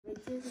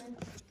Well,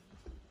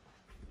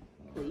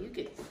 you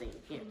get to think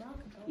again.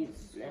 You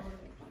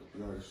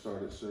already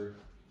started, sir?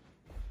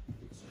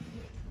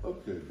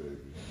 Okay,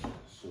 babies.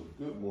 So,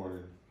 good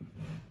morning.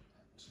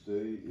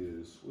 Today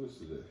is, what is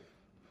today?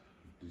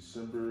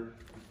 December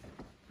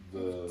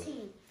the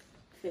 15th.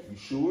 You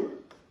sure?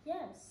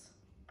 Yes.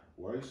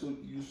 Why are you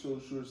so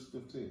sure it's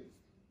 15th?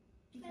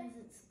 Because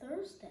it's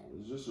Thursday.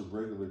 It's just a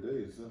regular day.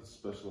 It's nothing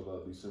special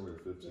about December the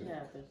 15th. Yeah,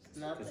 there's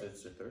nothing. Because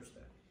it's a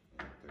Thursday.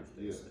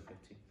 Thursday is the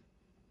 15th.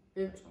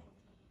 Yeah.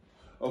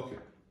 Okay.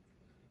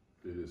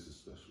 It is a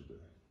special day.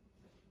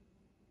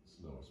 It's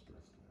Noah's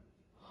birthday.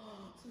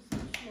 What's so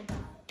special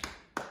about it?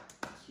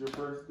 It's your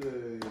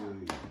birthday.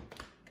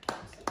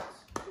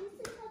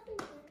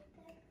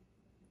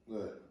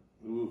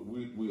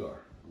 We are.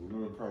 We're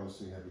going to be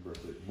promising happy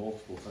birthday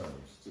multiple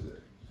times today.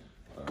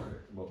 All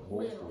right,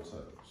 multiple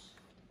times.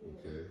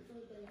 Okay.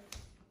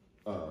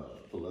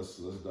 But let's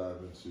dive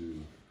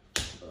into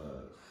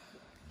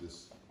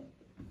this.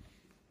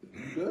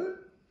 You good?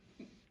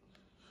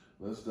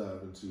 Let's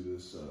dive into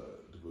this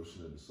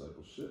devotion and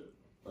discipleship.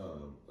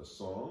 A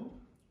song.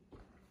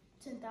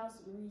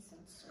 10,000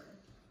 Reasons, sir.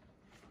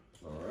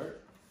 All right.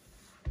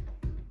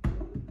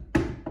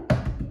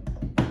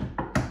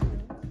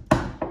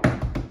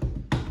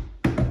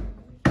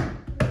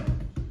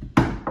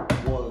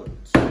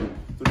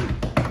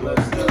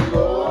 Bless the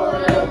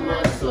Lord, oh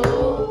my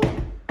soul,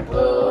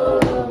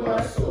 oh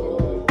my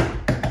soul,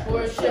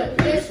 worship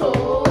His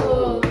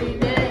holy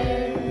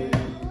name.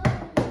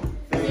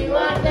 Sing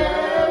like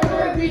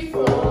never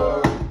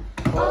before,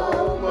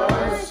 oh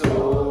my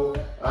soul,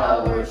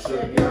 I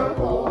worship Your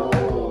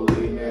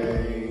holy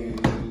name.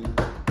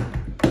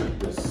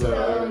 The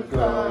sun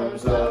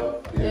comes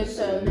up, it's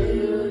a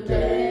new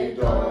day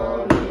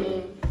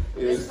dawning.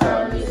 It's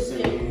time to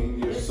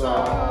sing Your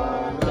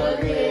song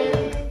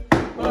again.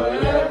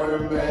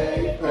 Whatever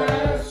may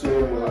pass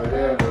or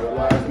whatever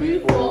lies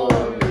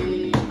before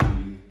me,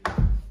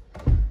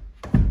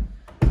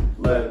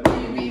 let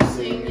me be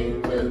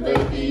singing when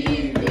the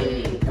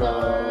evening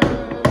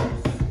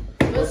comes.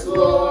 Bless the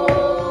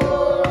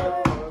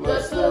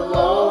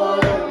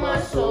Lord, oh my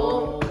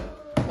soul,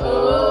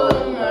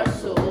 oh my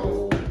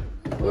soul,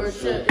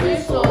 worship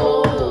His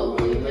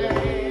holy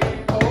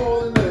name.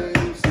 Holy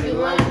name. Sing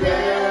like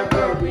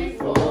never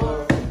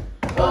before,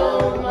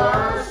 oh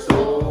my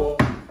soul,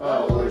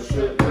 I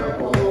worship Your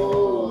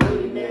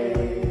holy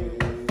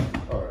name.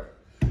 All right.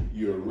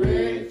 You're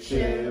rich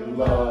in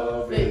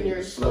love and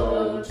You're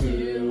slow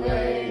to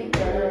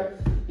anger.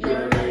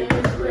 Your name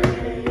is great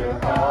and Your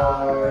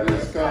heart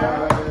is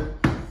kind.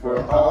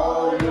 For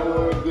all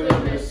Your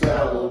goodness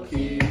I will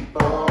keep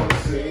on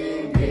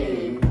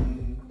singing.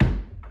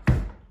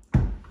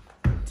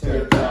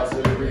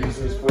 10,000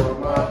 reasons for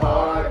my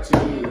heart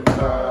to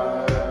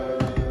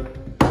find.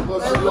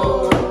 Bless the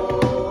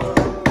Lord.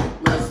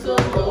 Bless the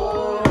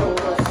Lord, oh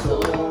my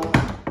soul,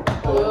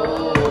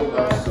 oh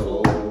my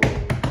soul,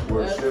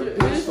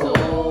 worship His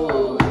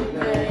holy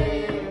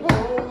name.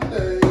 Holy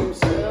name.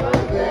 Sing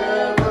like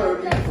never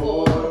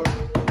before,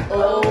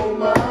 oh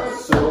my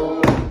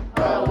soul,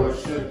 I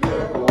worship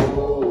Your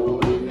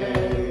holy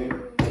name.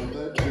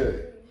 That day.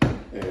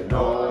 And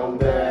on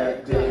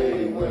that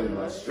day when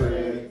my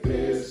strength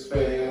is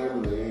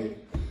failing,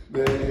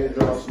 then it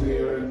draws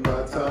near and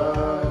my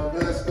time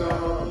has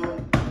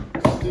come.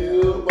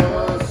 Still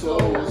my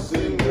soul will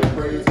sing Your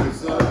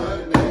praises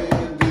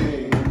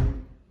unending.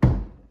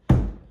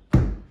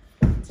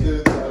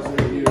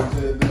 10,000 years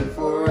and then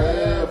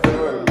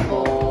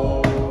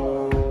forevermore.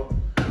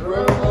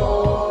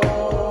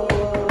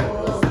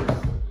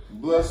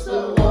 Bless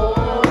the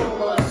Lord,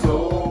 my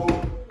soul,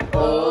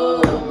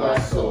 oh my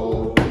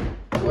soul,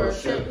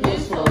 worship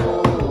His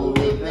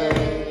holy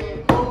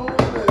name.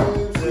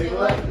 Sing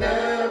like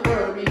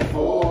never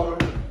before,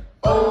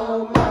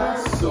 oh my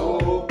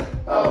soul,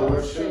 I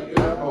worship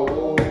Your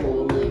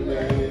holy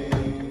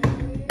name.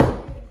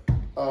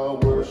 I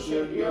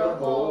worship Your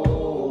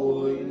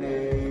holy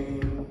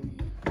name.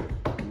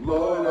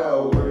 Lord, I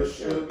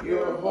worship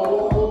Your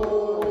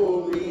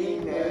holy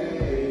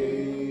name.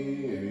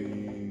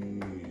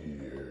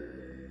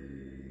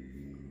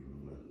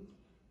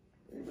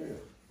 Amen.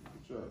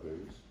 Good job,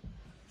 babies.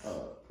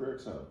 Prayer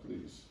time,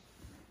 please.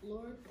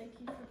 Lord, thank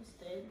You for this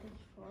day. Thank You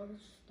for all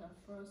this stuff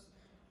for us.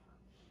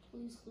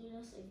 Please lead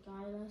us and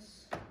guide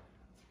us.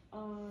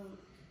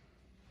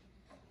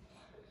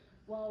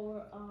 While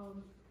we're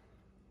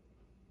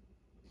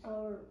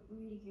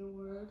reading Your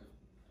word,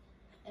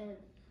 and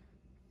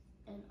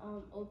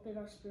open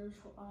our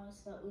spiritual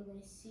eyes that we may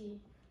see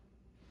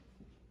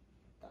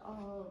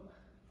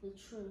the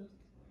truth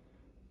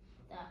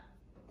that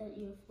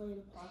You have laid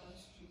upon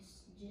us.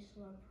 Jesus, I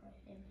pray.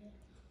 Amen.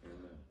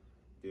 Amen.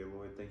 Dear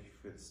Lord, thank You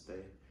for this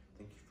day.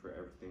 Thank You for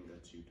everything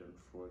that You've done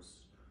for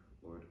us.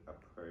 Lord, I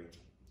pray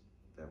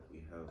that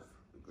we have a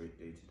great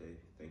day today.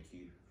 Thank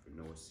You for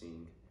Noah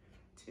seeing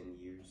 10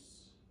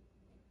 years.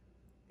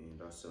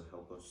 And also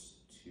help us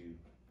to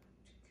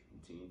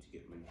continue to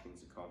get many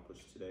things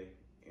accomplished today.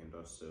 And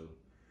also to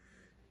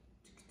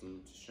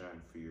continue to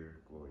shine for Your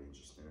glory. In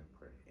Jesus' name I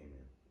pray.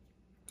 Amen.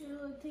 Dear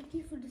Lord, thank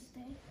you for this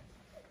day.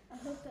 I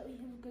hope that we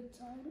have a good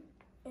time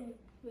and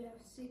we have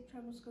safe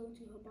travels going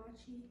to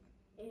Hibachi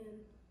and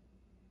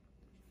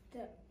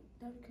that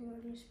we can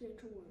learn your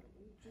spiritual word.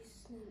 In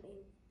Jesus' name,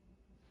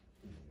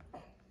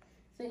 amen.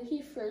 Thank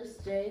you for this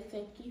day.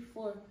 Thank you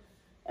for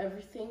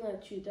everything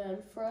that you've done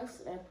for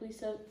us. And I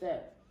please hope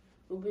that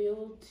we'll be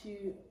able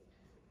to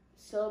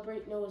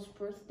celebrate Noah's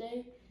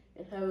birthday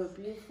and have a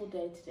beautiful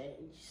day today.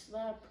 In Jesus'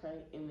 name I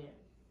pray, amen.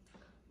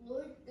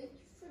 Lord, thank you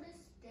for this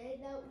day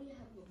that we have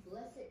a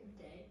blessed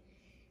day.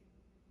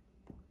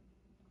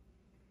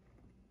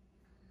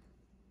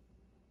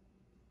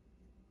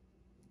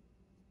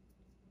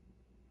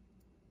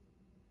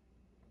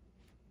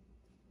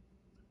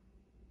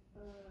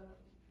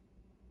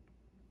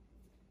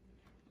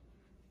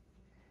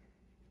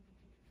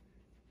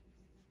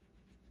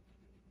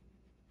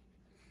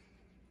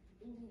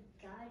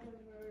 God of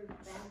our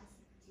backs,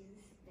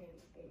 Jesus'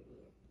 name,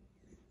 amen.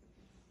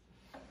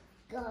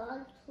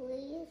 God,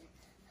 please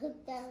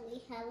hope that we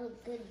have a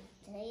good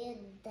day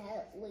and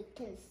that we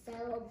can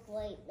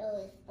celebrate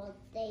Noah's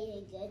birthday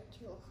and get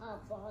to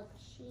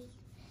Hibachi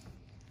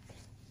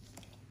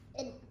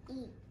and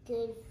eat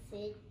good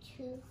food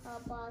to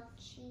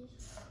Hibachi.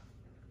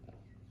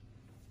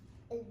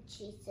 In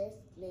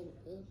Jesus' name,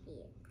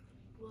 amen.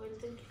 Lord,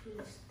 thank you for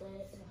this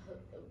day and I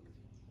hope that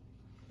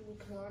we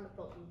can learn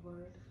about your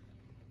word.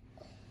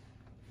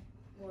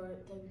 Lord,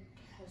 that we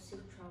have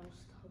safe travels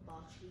to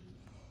Hibachi.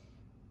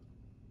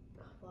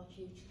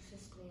 Hibachi, in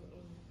Jesus'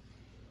 name,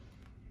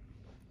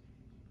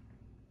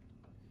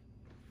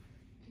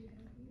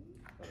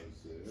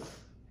 Isaiah.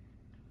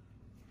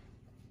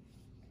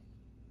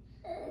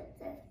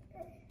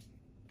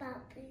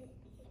 Papi,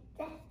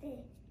 Daddy,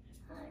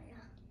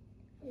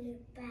 Amen.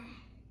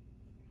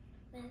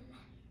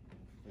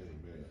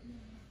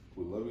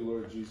 We love you,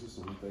 Lord Jesus,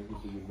 and we thank you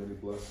for your many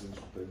blessings.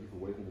 We thank you for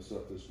waking us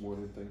up this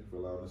morning. Thank you for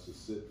allowing us to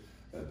sit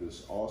at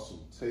this awesome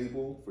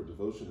table for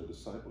devotion and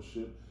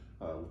discipleship.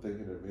 We thank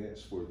you in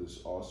advance for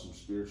this awesome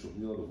spiritual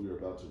meal that we are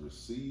about to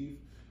receive.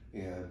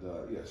 And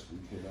yes, we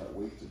cannot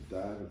wait to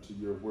dive into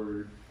your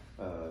word,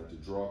 to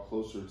draw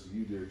closer to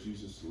you, dear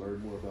Jesus, to learn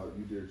more about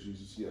you, dear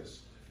Jesus.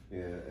 Yes.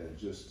 And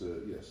just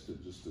to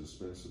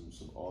spend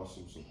some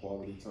awesome, some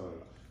quality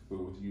time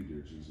with you,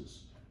 dear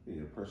Jesus. In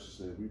your precious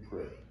name we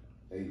pray.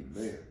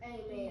 Amen.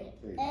 Amen.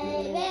 Amen.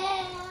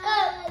 Amen.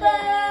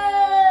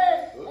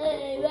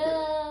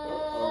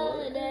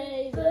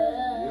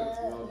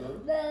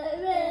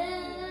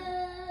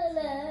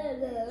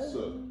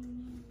 So,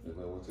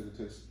 anybody want to take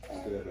a stab at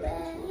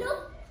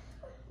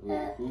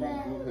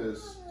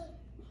this one?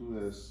 Who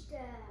has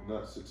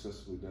not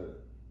successfully done it?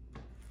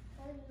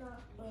 I'm not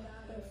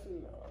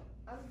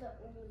I'm the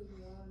only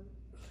one.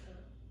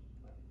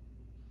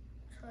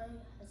 Troy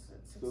has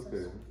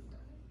successfully Okay.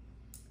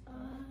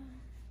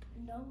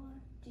 Noah,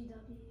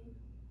 GW,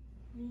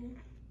 me,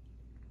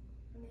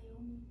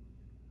 Naomi,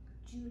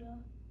 Judah,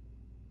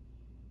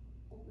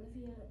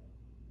 Olivia,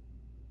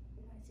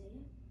 and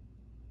Isaiah.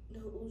 No,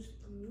 it was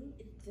me,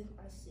 it's then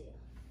Isaiah.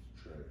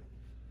 Trey.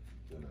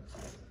 Then I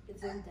say that.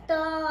 It's then Dad.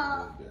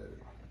 And then Daddy.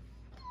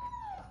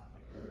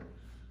 All right.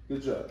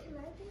 Good job. Can I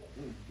do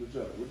it? Good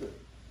job. We're good.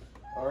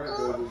 All right,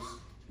 babies.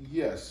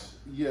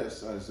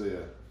 Yes,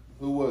 Isaiah.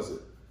 Who was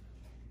it?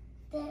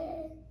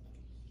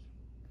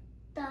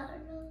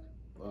 Donald.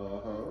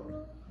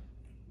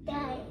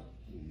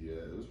 Yeah,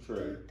 it was Trey.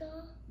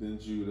 Judah. Then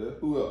Judah.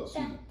 Who else?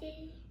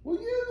 Daddy. Well,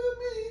 yeah,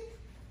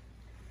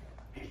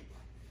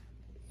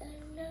 then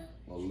me.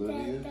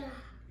 Olivia.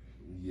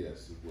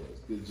 Yes, it was.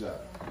 Good job.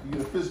 You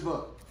get a fist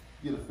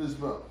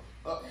bump.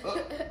 Up.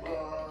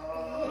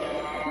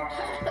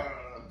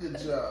 Good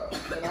job.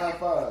 And high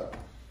five.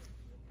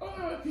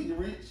 Can you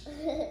reach?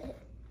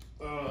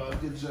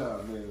 Good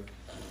job, man.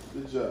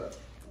 Good job.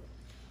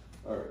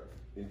 All right.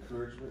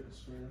 Encouragement is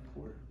very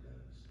important,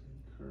 guys.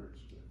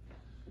 Encouragement.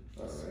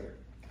 All right.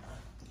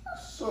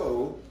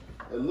 So,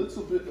 a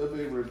little bit of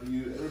a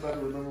review. Everybody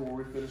remember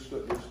where we finished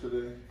up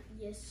yesterday?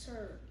 Yes,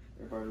 sir.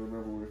 Everybody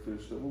remember where we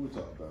finished up? What were we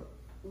talking about?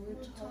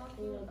 We're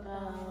talking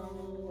about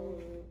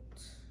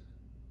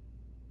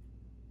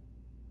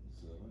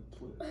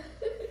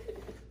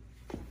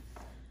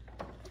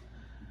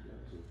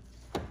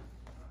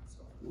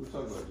What were we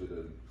talking about,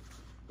 JW?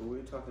 What we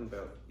were talking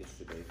about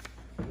yesterday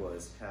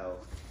was how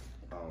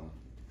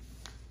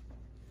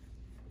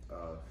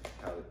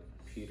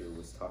Peter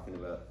was talking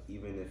about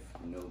even if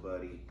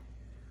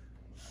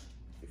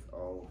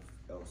all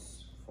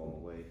else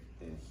fall away,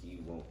 then he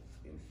will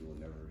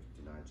never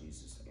deny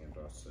Jesus and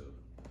also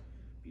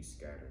be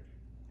scattered.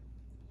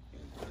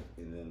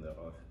 And then the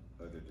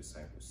other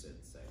disciples said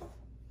the same. All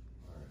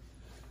right.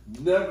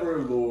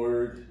 Never,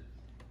 Lord.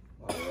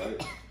 All right.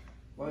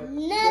 Like,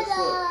 Never.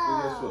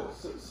 Guess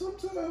what?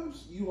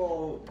 Sometimes you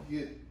all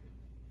get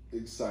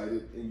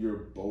excited in your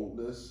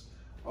boldness.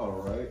 All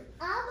right.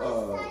 I'm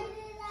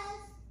excited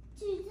as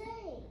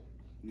today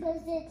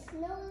because it's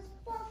Noah's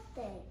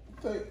birthday.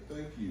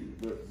 Thank you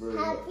very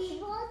Happy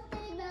much.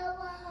 birthday,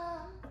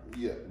 Noah.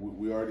 Yeah,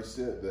 we already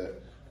said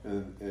that,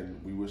 and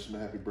we wish him a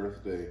happy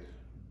birthday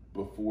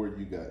before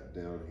you got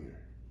down here.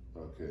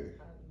 Okay.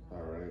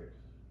 All right.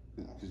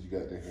 Because you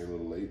got there here a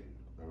little late.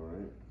 All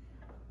right.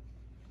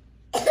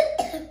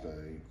 Thank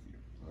you.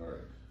 All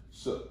right.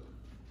 So,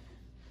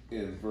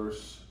 in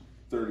verse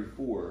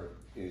 34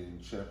 in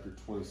chapter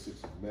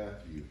 26 of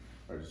Matthew,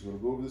 all right, just going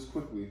to go over this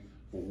quickly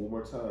one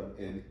more time.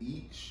 And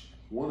each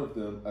one of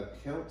them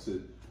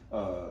accounted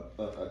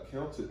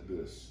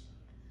this.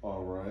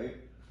 All right.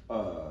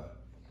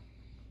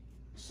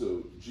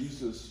 So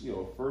Jesus,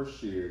 first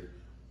shared,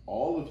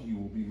 all of you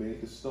will be made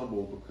to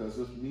stumble because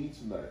of me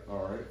tonight.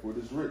 All right. For it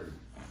is written,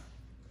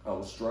 I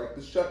will strike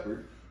the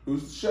shepherd.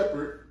 Who's the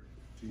shepherd?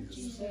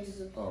 Jesus.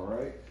 All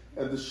right.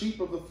 And the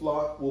sheep of the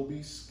flock will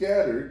be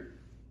scattered.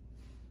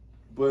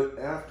 But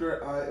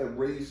after I am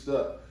raised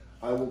up,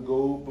 I will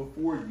go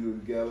before you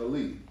in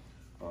Galilee.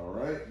 All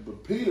right.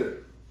 But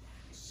Peter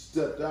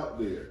stepped out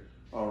there.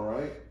 All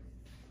right.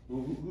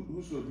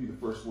 Who's going to be the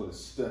first one to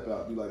step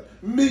out and be like,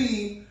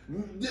 me?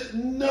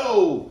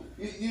 No.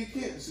 You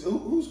can't.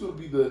 Who's going to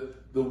be the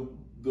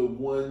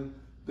one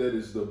that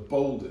is the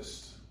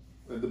boldest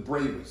and the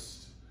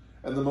bravest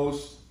and the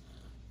most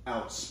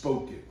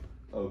outspoken?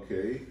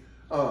 Okay.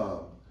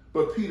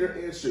 But Peter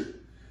answered,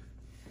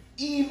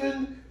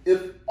 even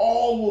if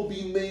all will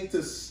be made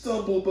to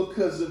stumble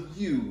because of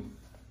you,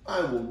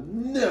 I will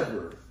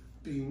never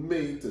be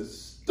made to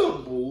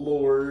stumble,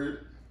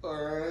 Lord.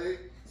 All right.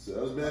 So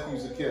that was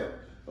Matthew's account.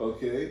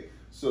 Okay.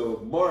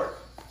 So Mark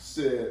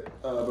said,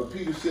 but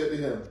Peter said to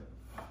him,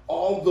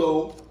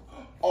 although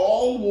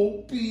all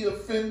will be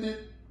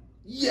offended,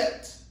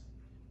 yet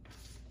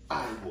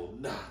I will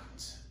not.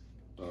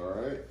 All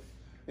right.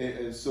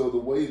 And so the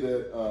way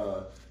that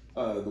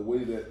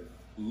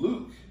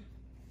Luke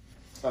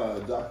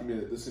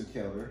documented this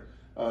encounter,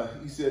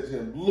 he said to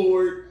him,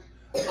 Lord,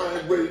 I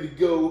am ready to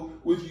go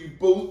with you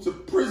both to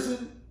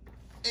prison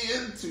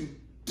and to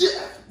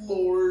death,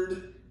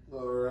 Lord.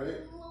 All right.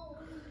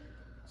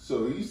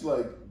 So he's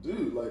like,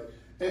 dude,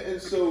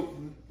 and so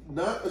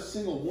not a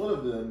single one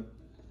of them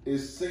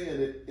is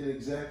saying it in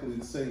exactly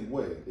the same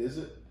way, is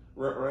it?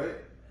 Right?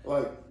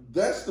 Like,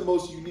 that's the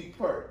most unique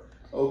part.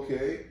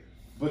 Okay.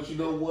 But you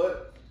know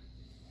what?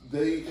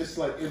 It's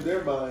like in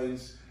their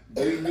minds,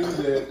 they knew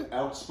that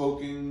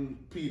outspoken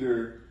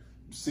Peter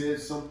said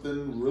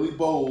something really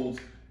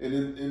bold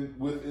and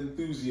with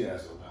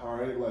enthusiasm. All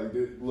right, like,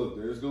 look,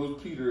 there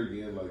goes Peter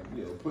again, like,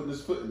 putting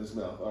his foot in his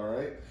mouth. All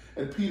right,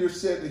 and Peter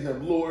said to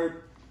him,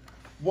 Lord,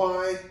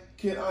 why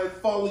can't I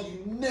follow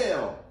you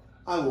now?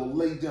 I will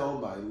lay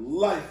down my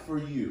life for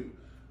you.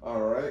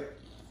 All right,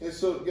 and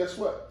so guess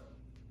what?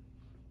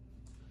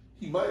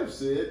 He might have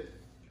said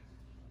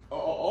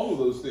all of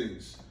those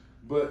things,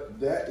 but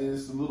that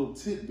is the little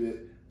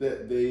tidbit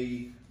that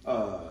they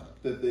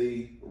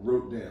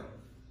wrote down.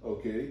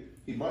 Okay,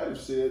 he might have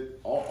said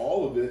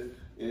all of it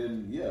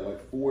in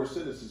like 4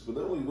 sentences, but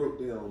they only wrote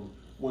down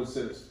 1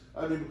 sentence.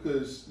 I mean,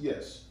 because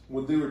yes,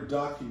 when they were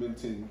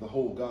documenting the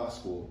whole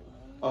gospel,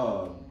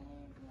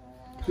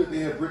 could they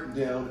have written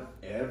down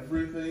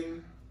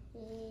everything,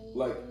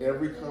 like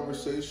every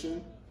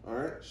conversation? All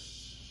right,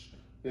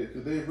 yeah,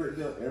 could they have written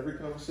down every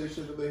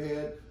conversation that they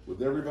had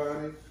with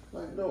everybody?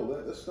 Like,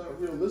 no, that's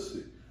not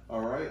realistic.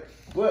 All right,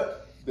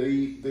 but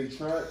they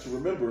tried to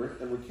remember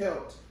and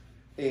recount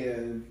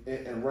and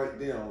write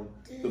down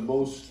the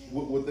most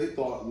what they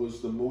thought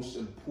was the most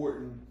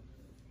important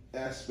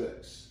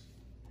aspects.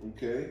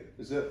 Okay,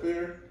 is that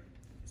fair?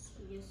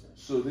 Yes,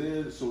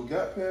 sir. So we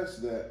got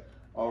past that.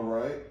 All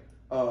right,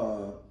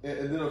 and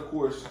then of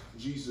course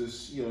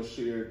Jesus,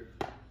 shared.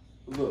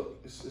 Look,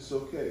 it's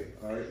okay.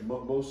 All right,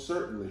 most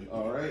certainly.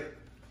 All right,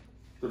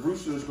 the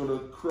rooster is going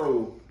to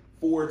crow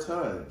 4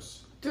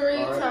 times. 3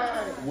 All right.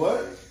 times.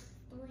 What?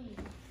 3.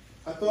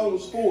 I thought it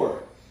was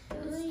 4.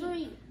 It's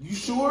 3. You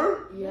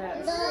sure?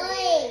 Yes. 3.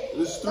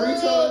 It's 3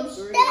 times?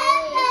 3.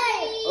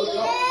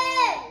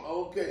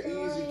 Okay,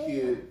 easy,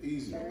 kid.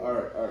 Easy. All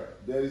right.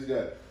 Daddy's got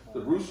it.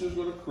 The rooster's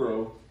going to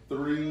crow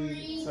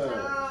 3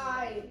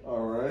 times.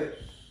 All right.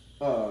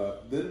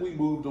 Then we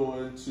moved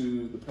on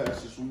to the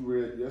passage we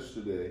read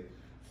yesterday,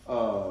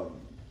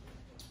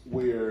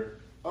 where,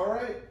 all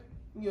right,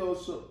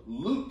 so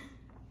Luke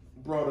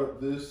brought up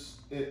this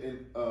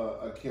in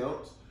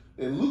account,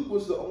 and Luke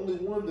was the only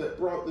one that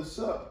brought this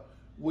up,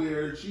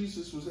 where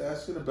Jesus was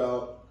asking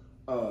about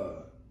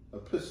a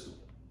pistol.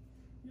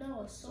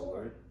 No, a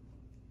sword.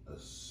 A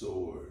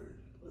sword.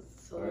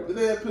 So, All right. Did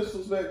they have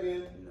pistols back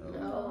then?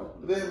 no.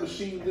 Did they have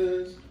machine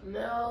guns?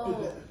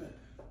 No.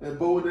 And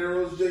bow and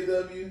arrows,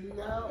 JW?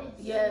 No.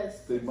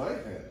 Yes. They might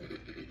have.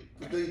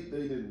 But they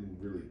didn't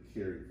really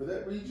carry. For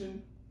that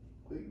region,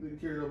 they didn't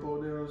carry no bow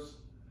and arrows.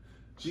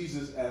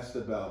 Jesus asked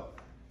about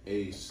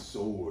a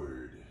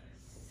sword.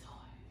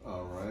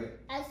 All right.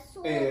 A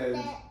sword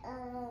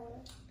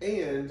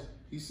And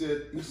he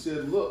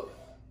said, look,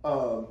 a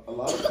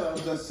lot of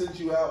times I send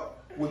you out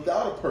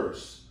without a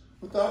purse,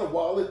 without a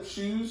wallet,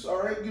 shoes.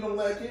 All right, you don't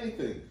lack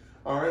anything.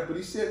 All right, but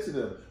he said to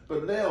them,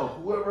 but now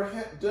whoever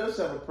does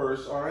have a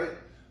purse, all right,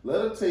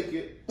 let him take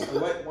it, and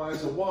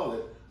likewise a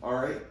wallet. All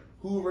right,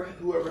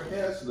 whoever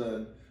has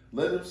none,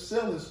 let him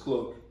sell his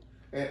cloak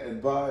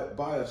and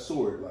buy a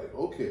sword. Like,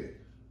 okay,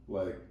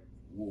 like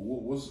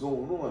what's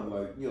going on?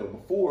 Like,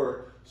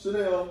 before. So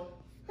now,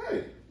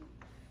 hey,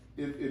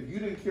 if you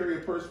didn't carry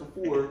a purse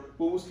before,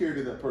 what was carried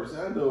in that purse?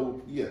 And I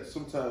know,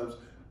 sometimes,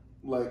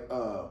 like,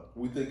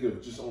 we think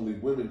of just only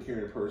women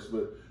carrying a purse,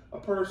 but a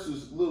purse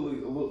is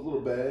literally a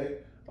little bag,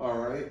 all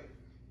right?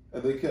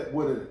 And they kept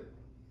what in it?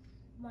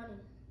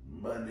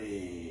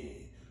 Money.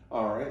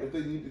 All right, if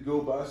they need to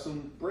go buy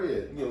some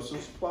bread, some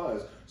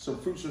supplies, some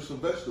fruits or some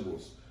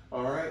vegetables,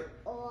 all right?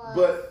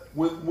 But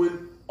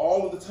when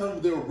all of the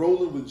time they were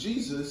rolling with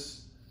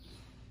Jesus,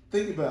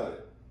 think about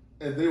it,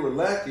 and they were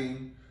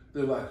lacking,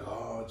 they're like,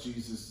 oh,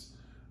 Jesus,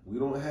 we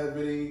don't have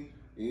any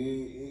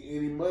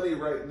money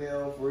right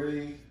now for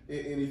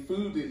any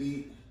food to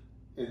eat.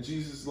 And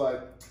Jesus is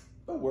like,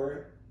 don't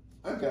worry,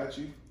 I got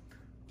you.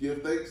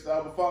 Give thanks to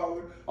our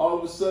Father. All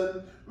of a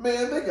sudden,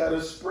 man, they got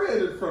a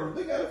spread in front of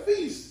them. They got a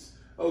feast.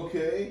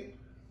 Okay,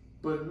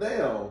 but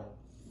now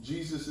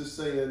Jesus is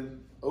saying,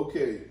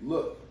 okay,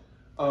 look,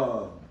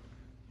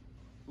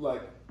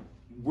 like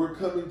we're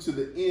coming to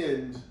the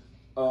end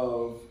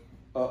of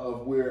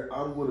where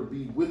I'm going to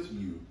be with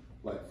you,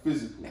 like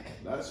physically,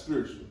 not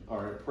spiritually. All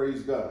right,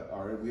 praise God.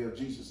 All right, we have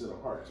Jesus in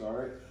our hearts. All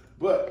right,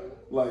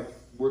 but like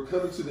we're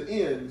coming to the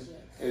end,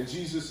 and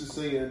Jesus is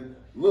saying,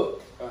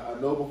 look, I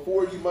know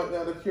before you might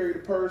not have carried a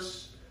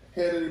purse,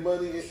 had any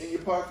money in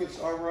your pockets.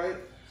 All right.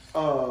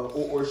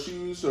 Or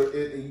shoes,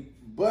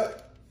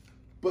 but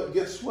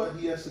guess what?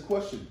 He asked the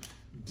question,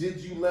 did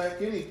you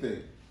lack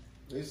anything?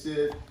 They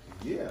said,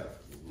 yeah,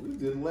 we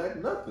didn't lack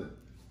nothing.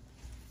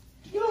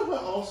 Do you know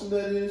how awesome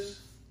that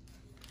is?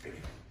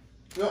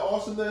 You know how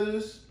awesome that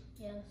is?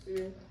 Yes.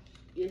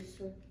 Yes,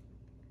 sir.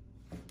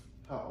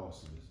 How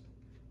awesome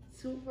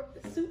is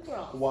it? Super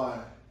awesome.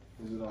 Why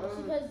is it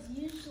awesome? Because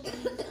usually,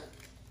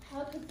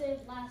 how could they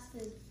have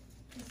lasted?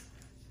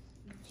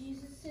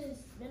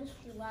 Jesus'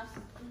 ministry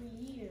lasted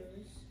 3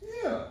 years.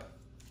 Yeah.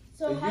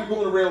 So and you're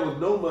going around with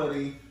no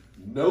money,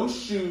 no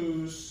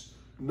shoes,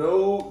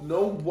 no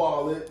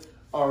wallet,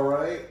 all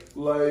right?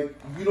 Like,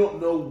 you don't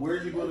know where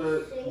you're going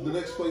to, the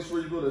next place where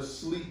you're going to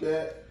sleep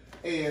at.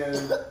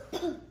 And,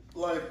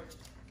 like,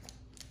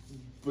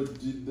 but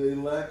did they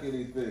lack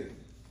anything?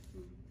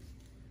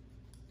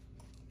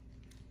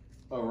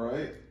 All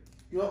right?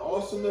 You know how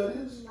awesome that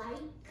is? Like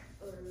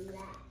or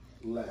lack?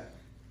 Lack.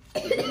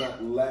 They did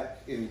not lack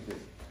anything.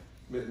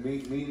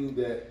 Meaning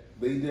that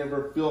they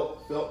never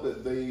felt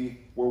that they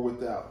were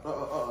without.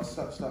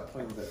 Stop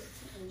playing with that.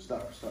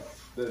 Stop.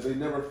 That they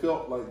never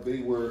felt like they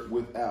were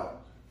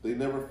without. They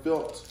never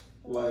felt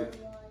like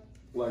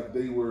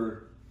they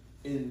were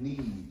in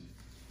need.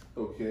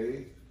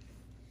 Okay?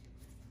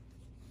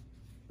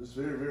 It's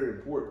very, very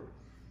important.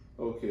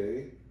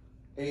 Okay?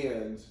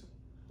 And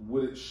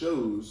what it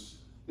shows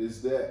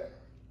is that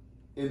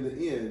in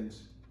the end,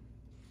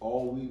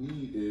 all we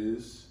need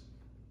is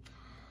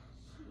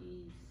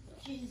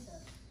Jesus.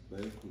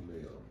 Thank you,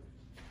 Naomi.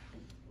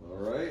 All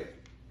right?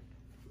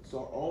 That's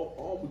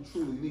all we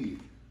truly need.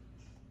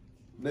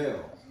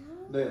 Now,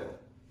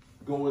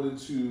 going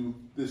into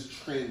this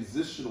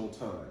transitional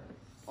time.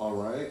 All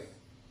right?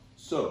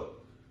 So,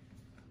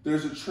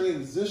 there's a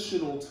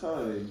transitional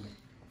time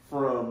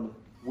from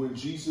when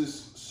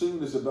Jesus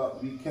soon is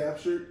about to be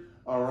captured.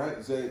 All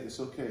right, Zay, it's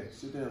okay.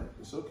 Sit down.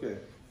 It's okay.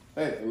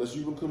 Hey, unless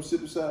you're going to come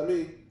sit beside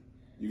me,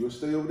 you're going to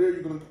stay over there,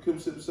 you're going to come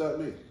sit beside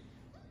me.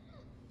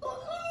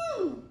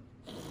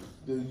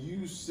 Then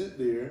you sit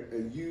there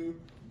and you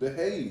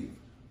behave.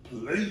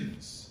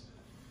 Please.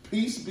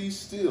 Peace be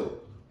still.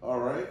 All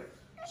right?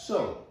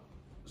 So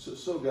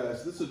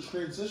guys, this is a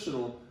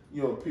transitional,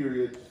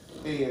 period.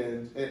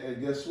 And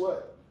guess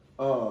what?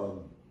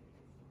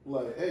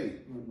 Like, hey,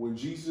 when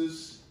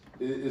Jesus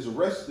is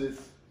arrested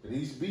and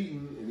he's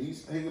beaten and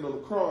he's hanging on the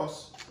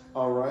cross,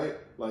 all right,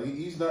 like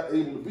he's not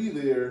able to be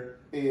there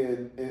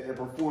and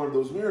perform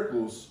those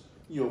miracles,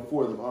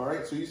 for them. All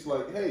right? So he's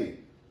like, hey,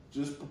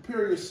 just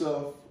prepare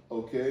yourself,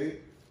 okay?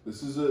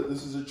 This is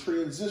a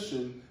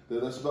transition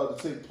that's about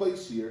to take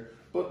place here.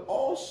 But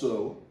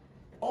also,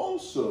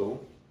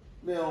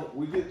 now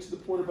we get to the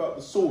point about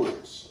the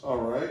swords, all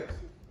right?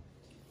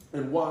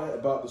 And why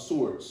about the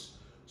swords?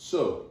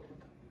 So,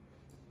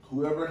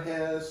 whoever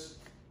has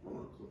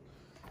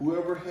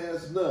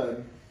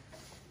none,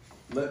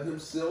 let him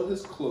sell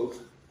his cloak,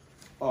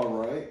 all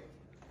right,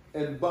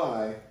 and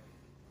buy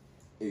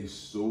a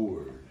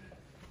sword,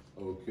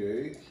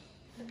 okay?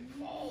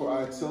 For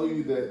I tell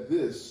you that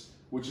this,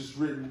 which is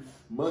written,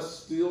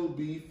 must still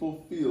be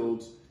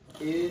fulfilled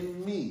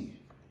in me.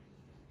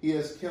 He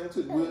has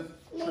counted with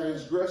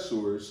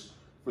transgressors,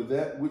 for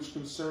that which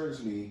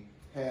concerns me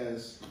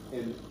has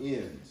an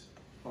end.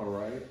 All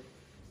right?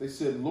 They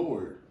said,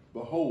 Lord,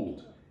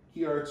 behold,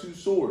 here are 2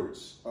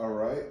 swords. All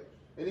right?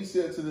 And he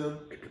said to them,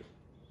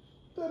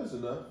 that is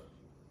enough.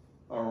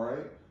 All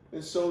right?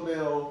 And so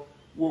now,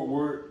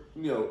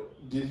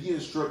 did he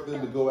instruct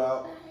them to go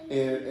out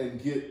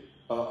and get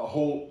a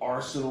whole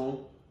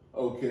arsenal,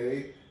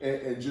 okay,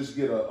 and just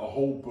get a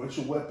whole bunch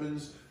of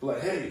weapons?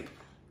 Like, hey,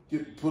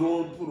 put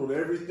on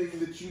everything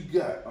that you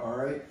got, all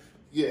right?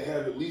 Yeah,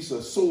 have at least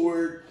a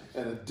sword,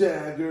 and a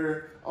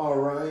dagger, all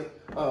right.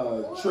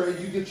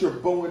 Trey, you get your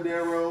bow and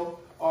arrow,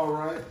 all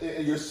right,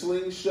 and your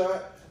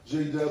slingshot.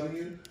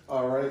 JW,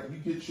 all right. You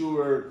get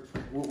your,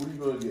 what are you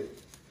going to get?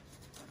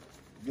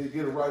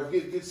 Get a right,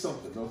 get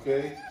something,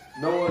 okay?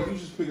 Noah, you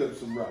just pick up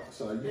some rocks.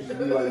 You just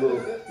be like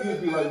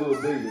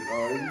little David,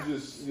 all right? You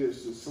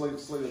just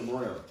sling them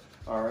around,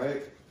 all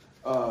right?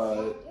 You're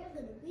gonna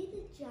be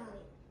the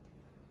giant.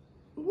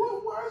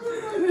 What? Why is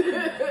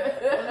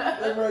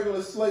everybody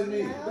gonna slay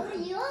me? No,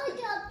 you're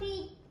gonna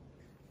be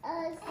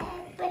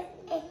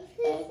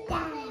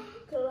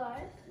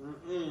Goliath.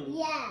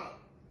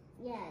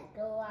 Yeah,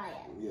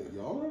 Goliath. Yeah,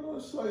 y'all are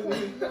gonna slay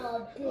me. Big.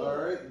 All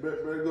right,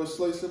 better go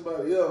slay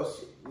somebody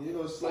else. You ain't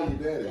gonna slay your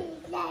daddy.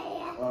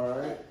 All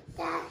right.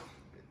 Thank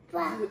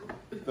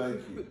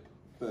you.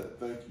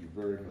 Thank you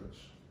very much.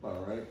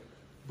 All right.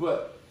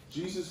 But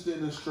Jesus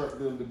didn't instruct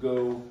them to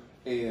go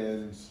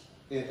and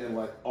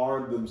like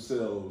arm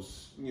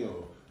themselves,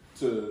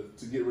 to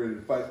get ready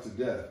to fight to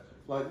death.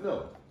 Like,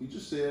 no. He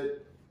just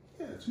said,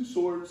 2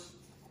 swords,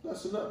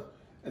 that's enough.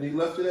 And he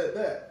left it at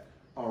that.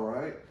 All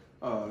right.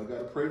 I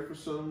gotta pray for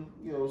some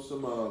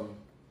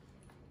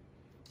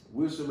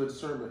wisdom and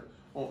discernment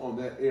on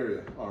that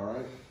area. All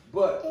right.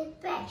 But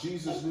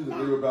Jesus knew that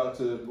they were about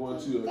to go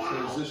into a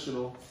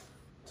transitional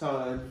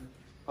time.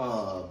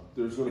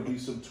 There's going to be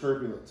some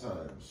turbulent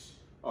times,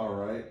 all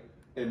right,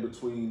 in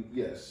between,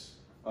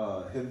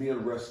 him being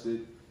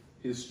arrested,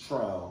 his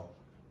trial,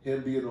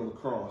 him being on the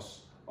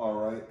cross, all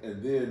right,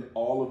 and then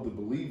all of the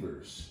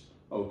believers,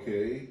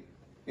 okay,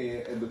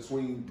 and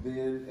between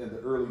then and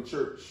the early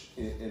church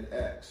in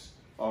Acts,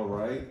 all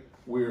right,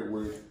 where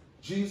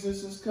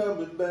Jesus is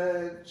coming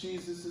back,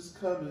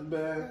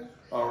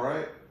 all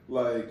right.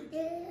 Like,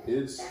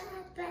 it's,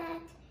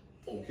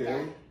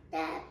 okay?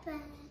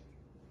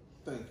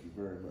 Thank you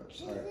very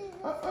much. All right.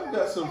 I've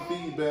got some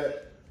feedback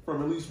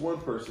from at least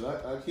one person.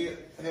 I can't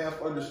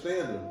half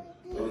understand them,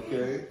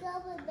 okay?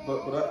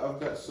 But I've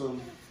got some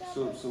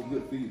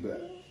good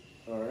feedback.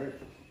 All right?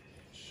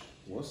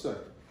 1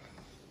 second.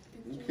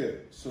 Okay,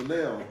 so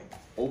now,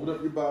 open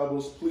up your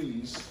Bibles,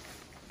 please,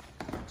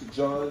 to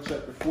John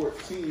chapter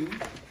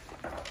 14.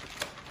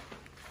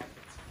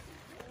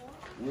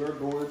 We are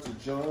going to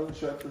John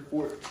chapter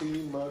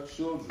 14, my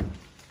children.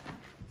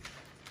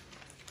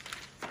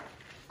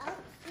 I'm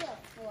still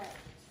 14.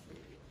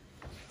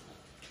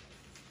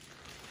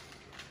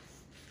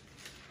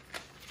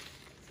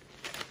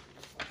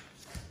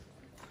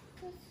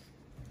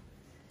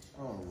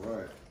 All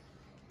right.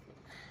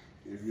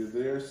 If you're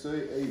there,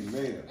 say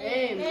amen.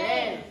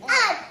 Amen.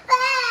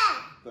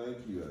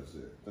 Thank you,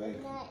 Isaiah. Thank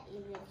you. Not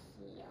even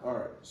here. All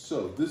right,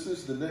 so this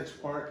is the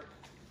next part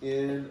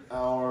in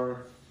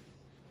our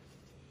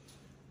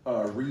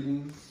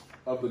reading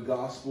of the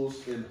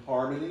Gospels in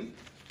harmony,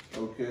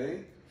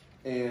 okay?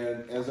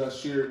 And as I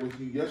shared with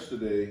you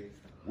yesterday,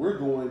 we're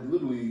going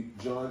literally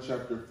John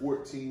chapter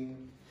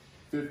 14,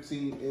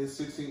 15, and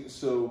 16.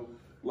 So,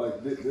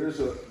 like, there's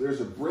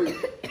a break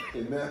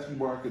in Matthew,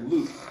 Mark, and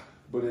Luke.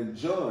 But in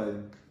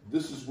John,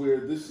 this is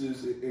where this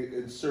is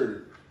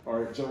inserted. All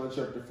right, John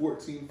chapter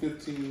 14,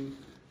 15,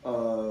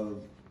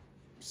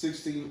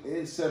 16,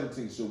 and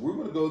 17. So we're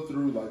going to go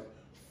through like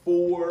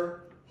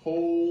 4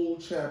 whole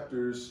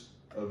chapters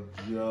of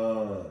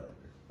John,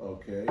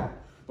 okay?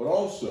 But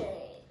also,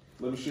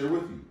 let me share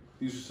with you,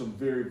 these are some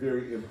very,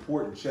 very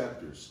important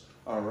chapters,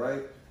 all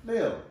right?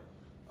 Now,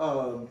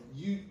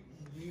 you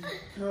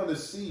kind of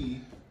see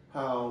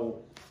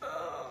how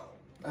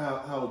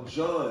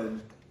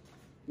John,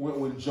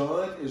 when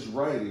John is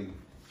writing,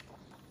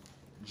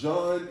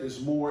 John is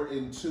more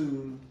in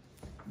tune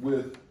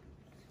with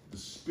the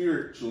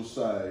spiritual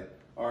side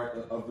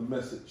of the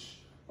message,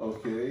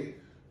 okay?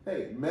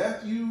 Hey,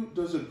 Matthew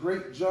does a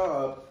great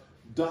job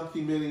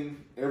documenting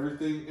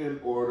everything in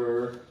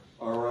order,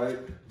 all right?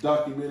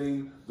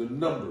 Documenting the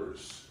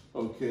numbers,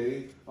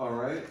 okay? All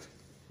right?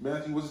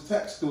 Matthew was a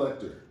tax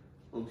collector,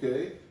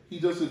 okay? He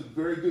does a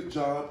very good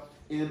job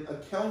in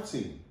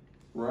accounting,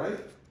 right?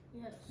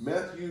 Yes.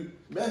 Matthew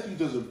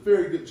does a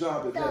very good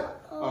job at that,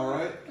 all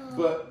right?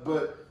 But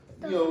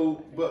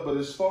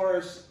as far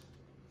as,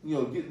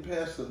 getting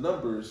past the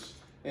numbers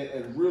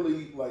and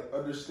really like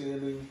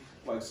understanding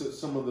like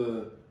some of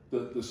the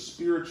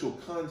spiritual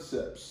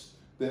concepts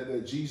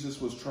that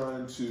Jesus was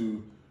trying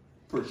to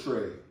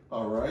portray,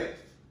 all right?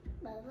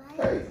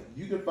 Hey,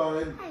 you can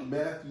find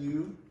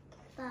Matthew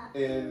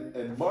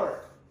and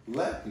Mark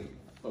lacking,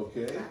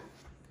 okay?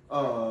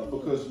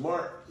 Because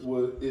Mark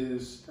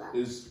is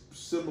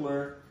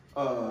similar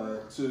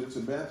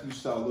to Matthew's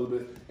style a little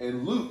bit,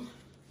 and Luke,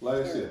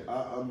 like I said,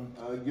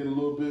 I get a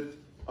little bit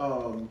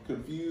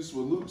confused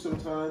with Luke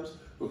sometimes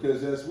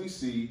because as we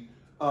see,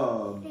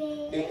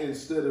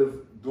 instead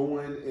of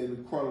going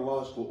in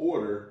chronological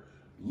order,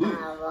 Luke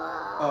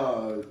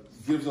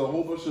gives a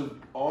whole bunch of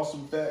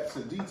awesome facts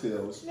and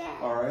details,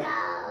 all right?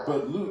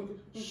 But Luke,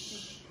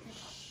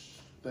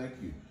 thank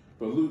you.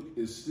 But Luke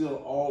is still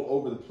all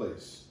over the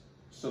place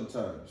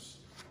sometimes,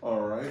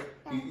 all right?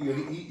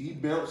 He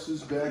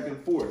bounces back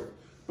and forth.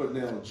 But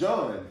now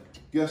John,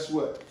 guess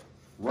what?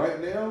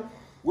 Right now,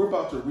 we're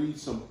about to read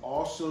some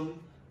awesome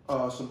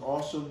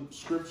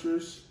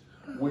scriptures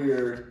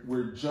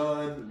where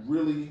John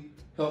really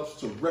helps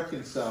to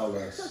reconcile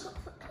us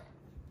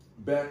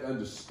back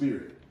unto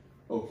spirit,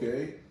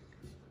 okay?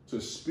 To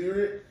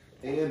spirit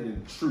and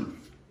in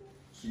truth.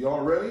 So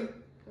y'all ready?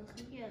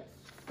 Yes.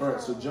 All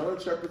right, so John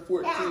chapter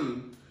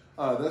 14,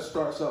 that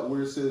starts out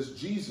where it says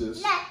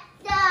Jesus.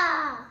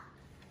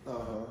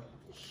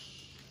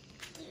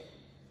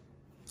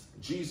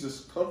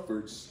 Jesus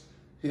comforts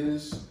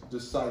his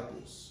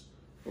disciples,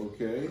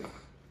 okay?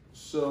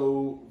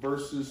 So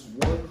verses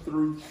 1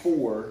 through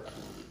 4,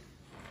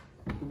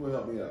 who will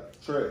help me out?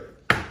 Trey.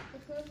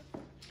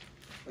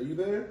 Are you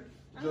there?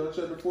 John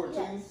chapter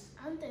 14? Yes,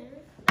 I'm there.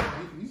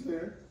 He's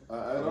there. I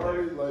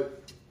already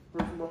put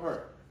from my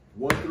heart.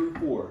 1 through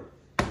 4.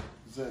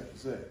 Zach.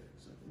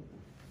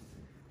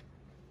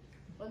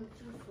 1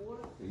 through 4.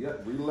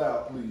 Yep, read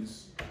aloud,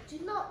 please. Do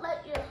not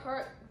let your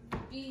heart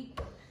be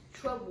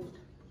troubled.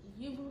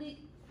 You believe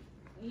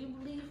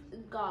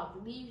in God.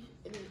 Believe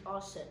in me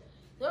also.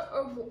 There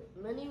are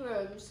many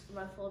rooms in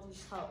my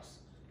Father's house.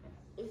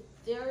 If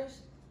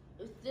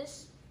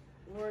this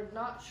were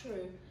not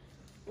true,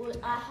 would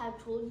I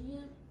have told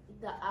you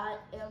that I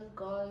am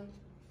going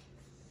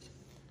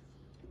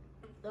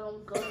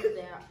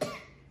there?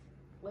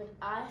 Would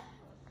I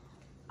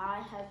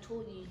have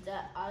told you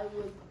that I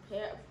would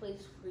prepare a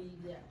place for you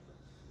there?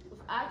 If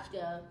I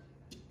go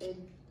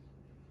and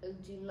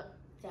do not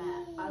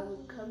that, I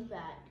will come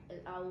back and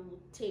I will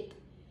take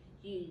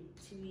you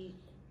to be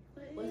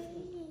with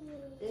me.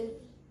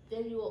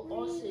 Then you will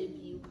also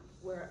be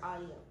where I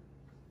am.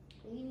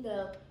 You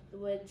know the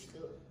way to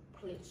the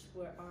place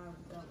where I am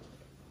going.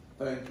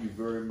 Thank you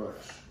very much.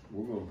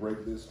 We're going to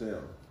break this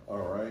down. All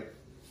right.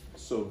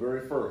 So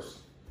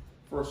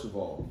first of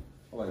all,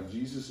 like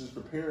Jesus is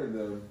preparing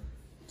them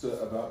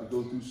about to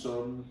go through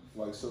some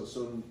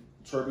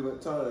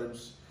turbulent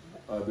times.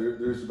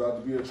 There's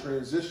about to be a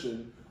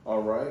transition.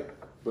 All right.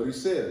 But he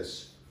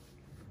says,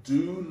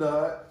 do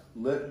not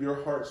let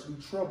your hearts be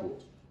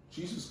troubled.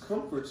 Jesus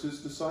comforts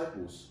his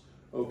disciples.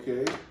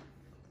 Okay.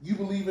 You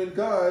believe in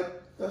God.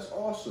 That's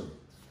awesome.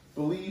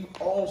 Believe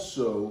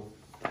also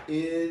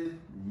in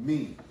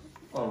me.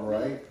 All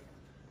right.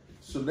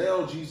 So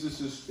now Jesus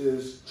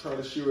is trying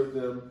to share with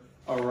them,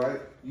 all right,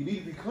 you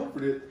need to be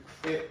comforted,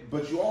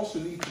 but you also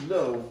need to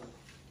know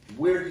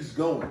where he's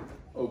going.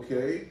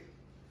 Okay.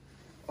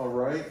 All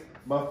right.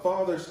 My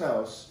Father's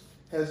house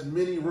has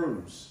many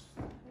rooms.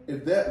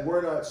 If that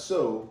were not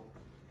so,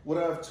 would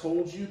I have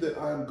told you that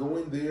I'm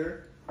going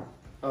there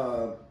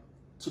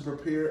to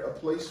prepare a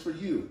place for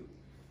you?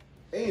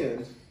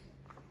 And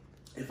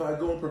if I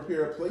go and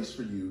prepare a place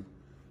for you,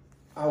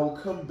 I will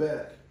come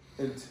back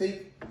and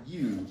take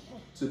you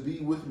to be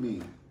with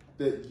me,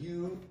 that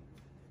you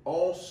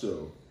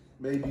also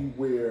may be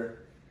where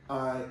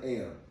I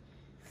am.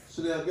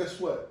 So now guess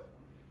what?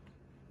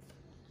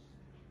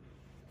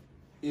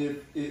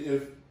 If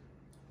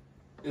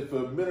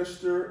a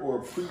minister or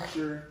a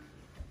preacher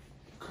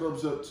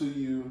comes up to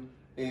you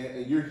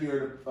and you're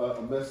hearing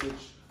a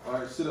message, all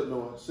right, sit up,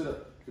 Noah, sit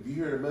up. If you're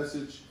hearing a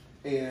message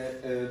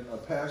and a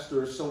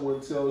pastor or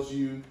someone tells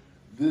you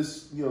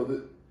this,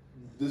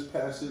 this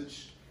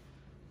passage,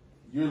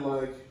 you're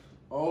like,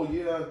 oh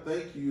yeah,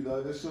 thank you.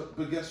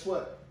 But guess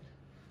what?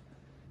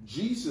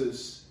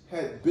 Jesus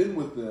had been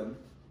with them,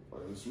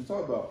 as we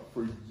talk about,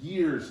 for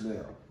years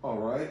now, all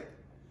right?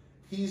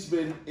 He's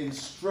been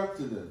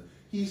instructing them.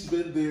 He's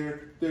been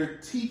their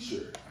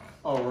teacher,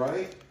 all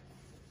right?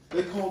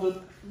 They called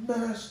him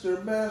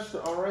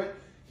Master, all right?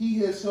 He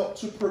has helped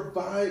to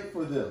provide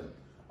for them,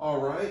 all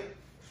right?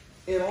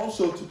 And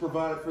also to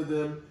provide for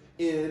them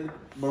in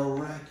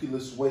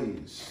miraculous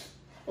ways,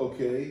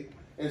 okay?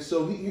 And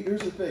so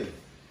here's the thing.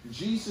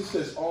 Jesus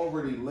has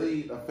already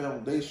laid a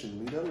foundation.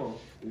 Leave that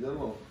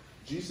alone.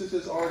 Jesus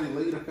has already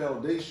laid a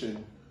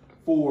foundation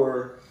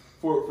for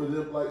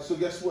them. Like, so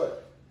guess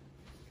what?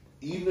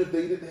 Even if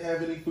they didn't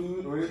have any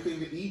food or anything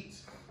to eat,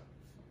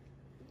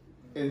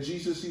 and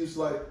Jesus, he was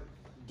like,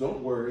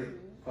 don't worry,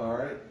 all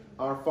right?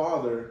 Our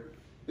Father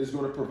is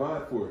going to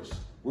provide for us.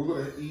 We're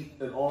going to eat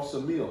an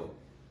awesome meal.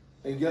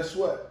 And guess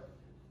what?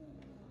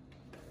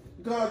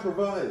 God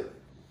provided,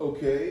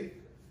 okay?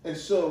 And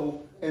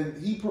so, and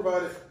he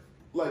provided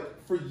like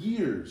for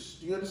years.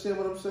 Do you understand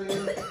what I'm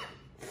saying?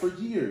 For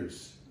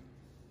years.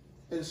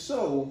 And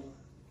so,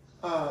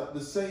 the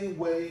same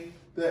way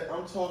that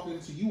I'm talking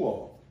to you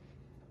all,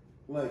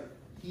 like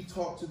he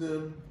talked to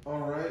them, all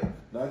right?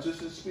 Not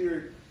just in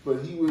spirit,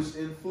 but he was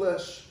in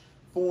flesh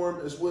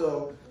form as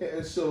well.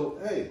 And so,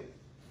 hey,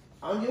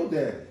 I'm your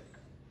daddy.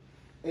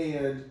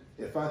 And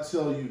if I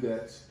tell you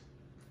that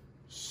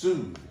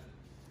soon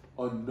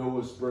on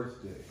Noah's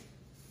birthday,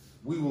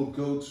 we will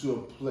go to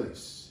a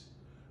place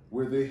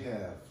where they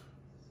have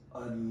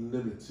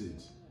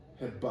unlimited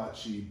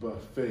hibachi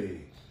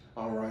buffet,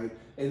 all right?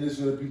 And it's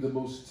going to be the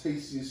most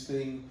tastiest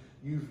thing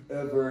you've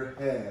ever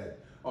had,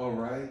 all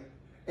right?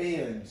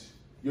 And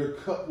your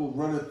cup will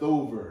runneth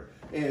over.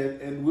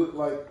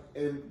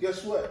 And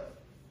guess what?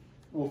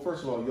 Well,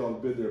 first of all, y'all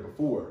have been there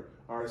before,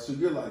 All right, so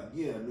you're like,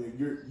 yeah, man,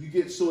 you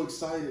get so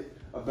excited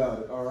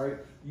about it. All right,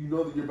 you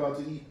know that you're about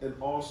to eat an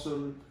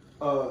awesome,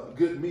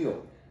 good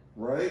meal,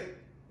 right?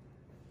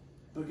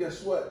 But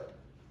guess what?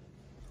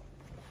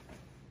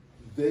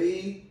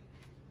 They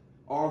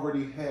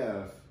already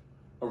have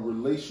a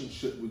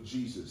relationship with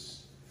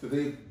Jesus. So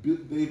they've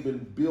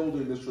been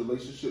building this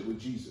relationship with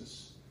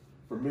Jesus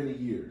for many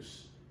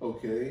years.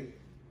 Okay,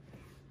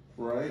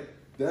 right?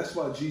 That's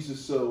why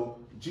Jesus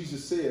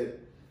said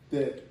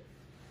that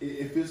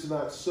if it's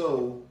not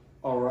so,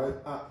 all right,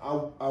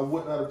 I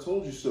would not have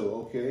told you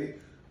so. Okay,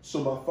 so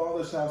my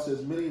Father's house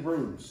has many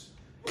rooms.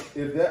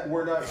 If that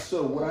were not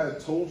so, would I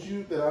have told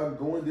you that I'm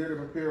going there to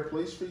prepare a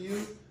place for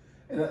you?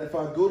 And if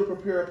I go to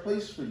prepare a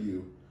place for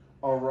you,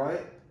 all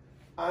right,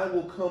 I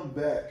will come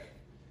back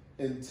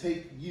and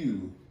take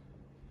you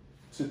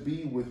to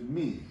be with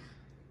me,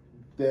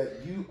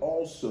 that you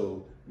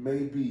also may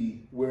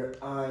be where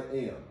I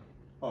am.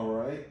 All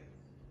right?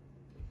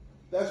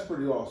 That's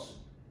pretty awesome.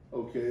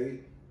 Okay?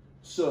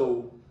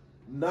 So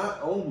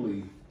not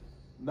only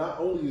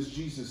is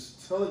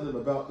Jesus telling them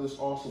about this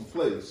awesome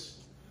place,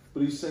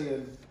 but he's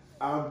saying,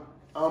 I'm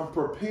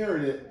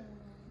preparing it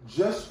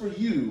just for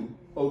you,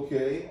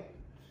 okay?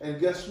 And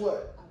guess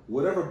what?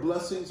 Whatever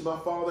blessings my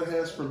Father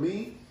has for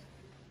me,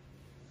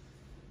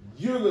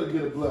 you're going to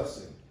get a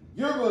blessing.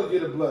 You're going to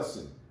get a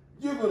blessing.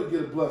 You're going to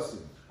get a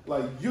blessing.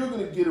 Like, you're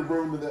going to get a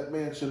room in that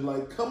mansion.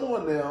 Like, come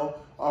on now,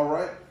 all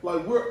right?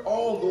 Like, we're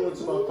all going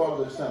to my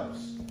Father's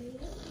house.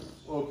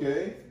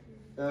 Okay?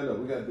 I know,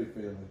 we got a big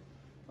family.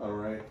 All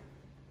right?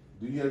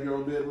 Do you have your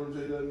own bedroom,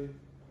 JW?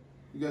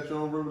 You got your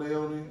own room,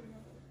 Naomi?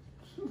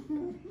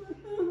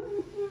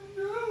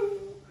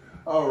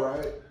 All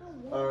right.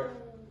 All right.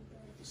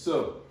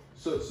 So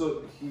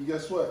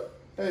guess what?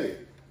 Hey,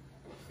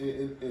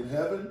 in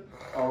heaven,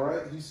 all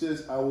right, he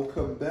says, I will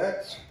come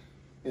back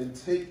and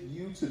take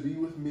you to be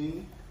with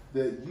me,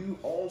 that you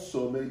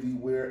also may be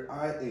where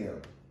I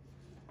am.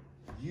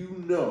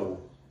 You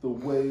know the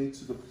way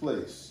to the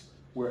place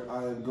where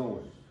I am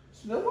going.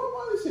 So now,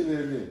 why do they say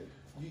that again?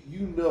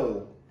 You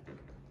know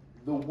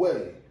the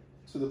way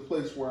to the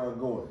place where I'm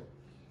going.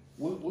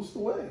 What's the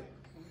way?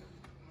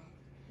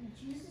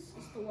 Jesus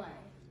is the way.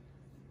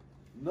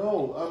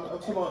 No, I'm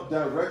talking about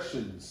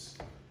directions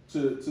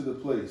to the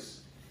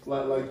place.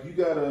 Like you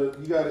gotta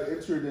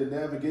enter the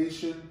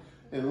navigation,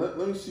 and let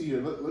me see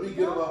here. Let me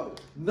get them out.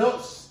 No,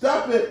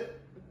 stop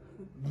it.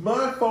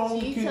 My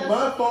phone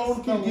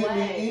can get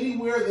me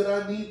anywhere that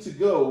I need to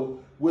go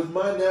with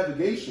my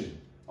navigation.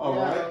 All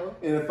right.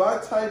 And if I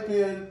type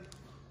in,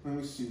 let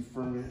me see,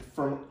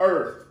 from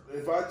Earth,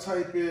 if I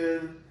type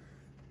in,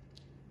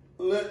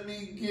 let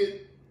me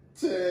get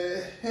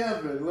to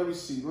heaven. Let me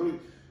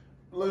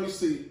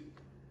see.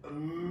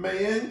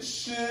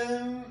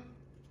 Mansion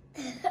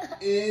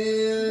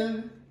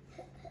in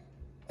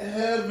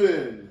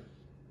heaven.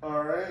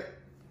 All right.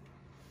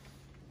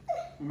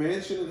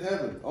 Mansion in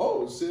heaven.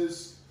 Oh, it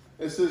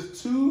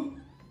says two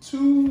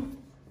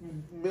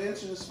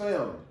mansions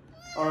found.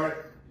 All right.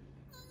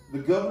 The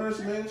governor's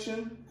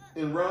mansion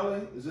in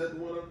Raleigh, is that the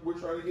one we're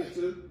trying to get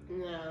to?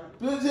 No.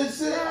 But it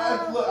said,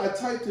 I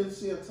typed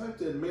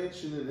in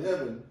mansion in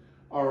heaven.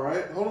 All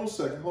right. Hold on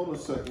a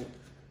second.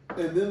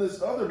 And then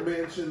this other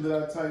mansion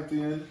that I typed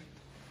in,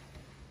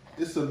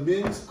 it's a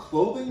men's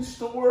clothing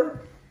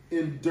store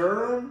in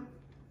Durham,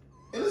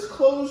 and it's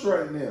closed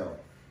right now.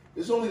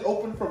 It's only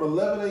open from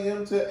 11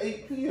 a.m. to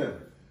 8 p.m.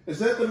 Is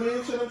that the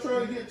mansion I'm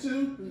trying to get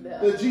to? No.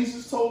 That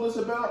Jesus told us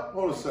about?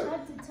 Hold on a second. I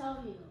tried to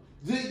tell you.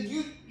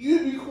 You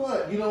be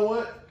quiet. You know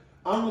what?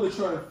 I'm going to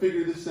try to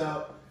figure this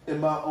out in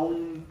my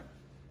own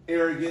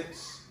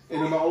arrogance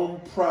and in my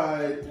own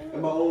pride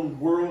and my own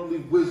worldly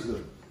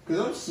wisdom. Because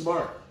I'm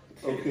smart.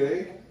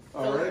 Okay?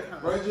 All right?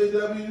 Right,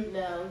 JW?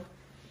 No.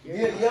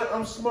 Yeah,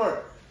 I'm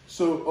smart.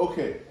 So,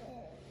 okay.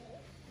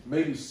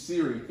 Maybe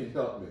Siri can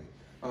help me.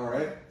 All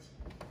right?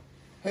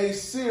 Hey,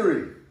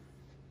 Siri.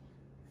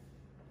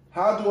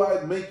 How do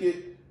I make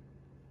it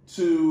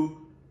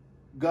to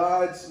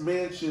God's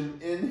mansion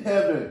in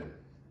heaven?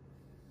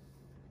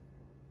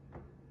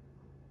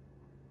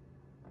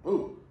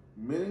 Oh,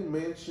 many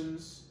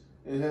mansions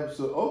in heaven.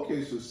 So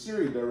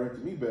Siri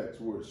directed me back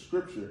towards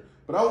Scripture.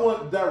 But I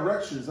want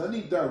directions. I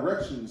need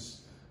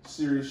directions,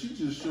 Siri. She's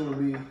just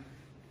showing me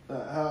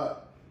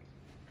how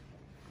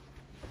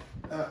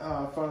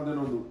I found it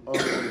on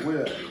the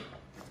web.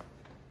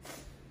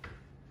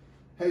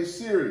 Hey,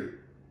 Siri.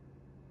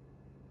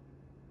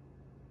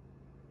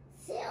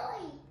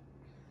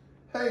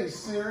 Hey,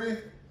 Siri.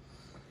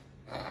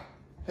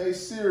 Hey,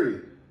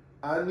 Siri.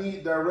 I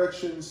need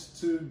directions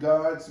to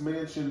God's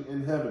mansion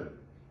in heaven.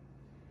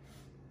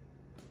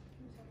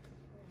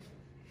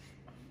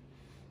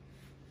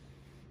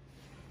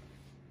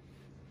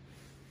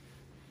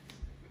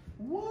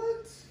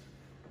 What?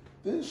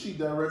 Then she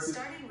directed.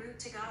 Starting route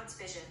to God's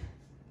vision.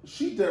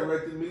 She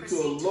directed me to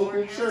a local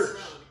toward Harris church.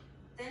 Road,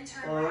 then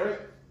turn All right. right.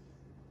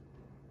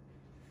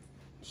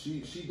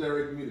 She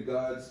directed me to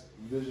God's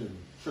Vision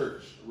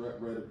Church right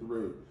up the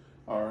road.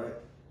 All right.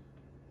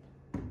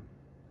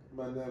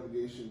 My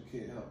navigation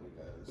can't help me,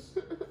 guys.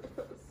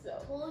 So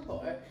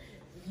poor.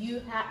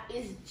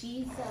 Is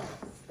Jesus.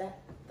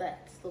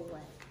 That's the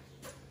way.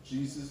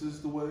 Jesus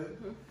is the way.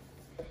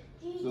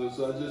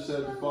 So I just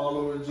have to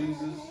follow in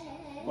Jesus,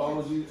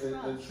 follow Jesus,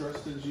 and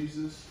trust in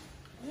Jesus.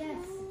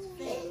 Yes.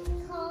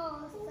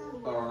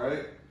 All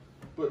right.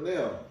 But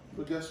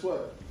guess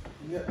what?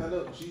 Yeah, I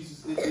know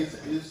Jesus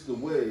is the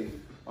way.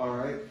 All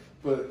right.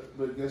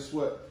 But guess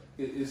what?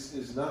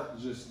 It's not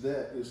just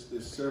that.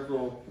 It's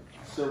several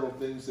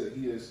things that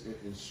he has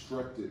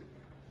instructed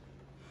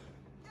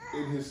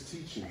in his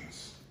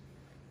teachings.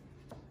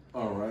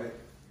 All right.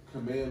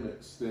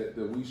 Commandments that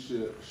we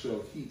shall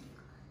keep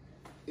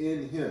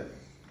in him.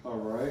 All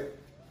right.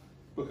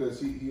 Because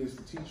he is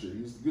the teacher.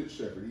 He is the good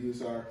shepherd. He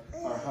is our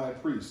high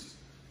priest.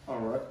 All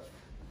right.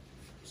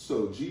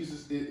 So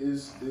Jesus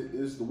is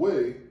the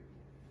way.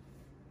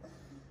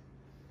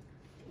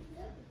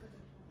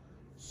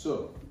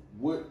 So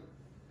what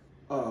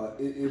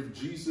if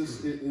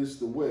Jesus is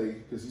the way,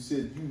 because he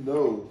said you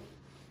know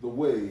the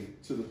way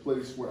to the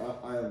place where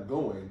I am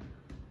going,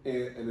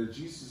 and if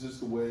Jesus is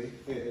the way,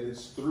 and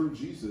it's through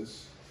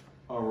Jesus,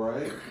 all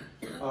right,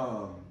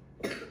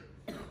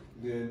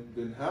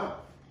 then how?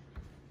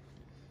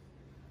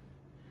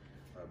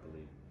 I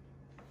believe.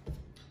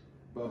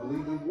 By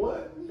believing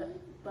what?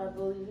 By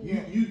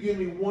believing. You give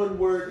me one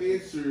word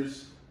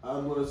answers.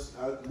 I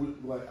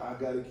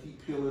gotta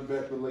keep peeling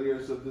back the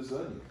layers of this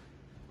onion.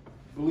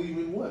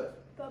 Believing what?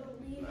 By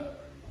believing.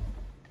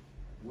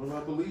 What am I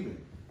believing?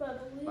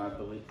 By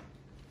belief.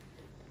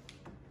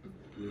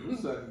 Give me a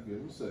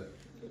second.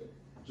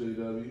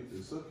 JW,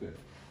 it's okay.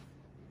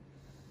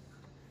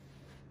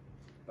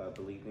 By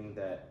believing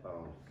that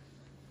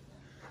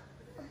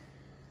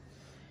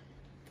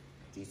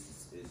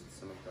Jesus is the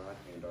Son of God,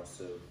 and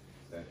also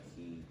that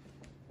he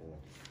will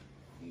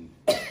in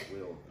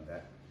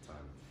that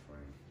time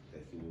frame,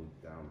 that he will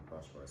die on the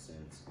cross for our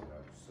sins, and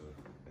also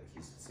that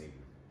he's the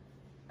Savior.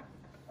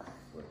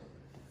 But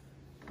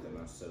then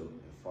also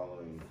in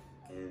following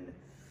in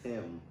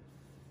him,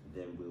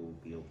 then we will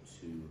be able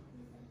to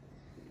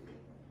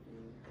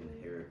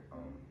inherit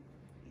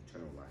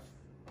eternal life.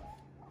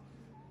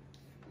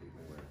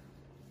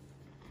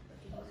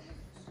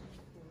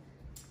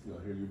 Y'all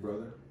hear your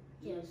brother?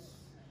 Yes.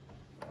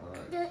 All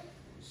right.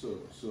 So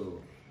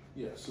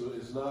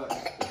it's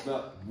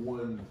not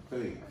one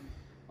thing.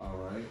 All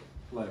right.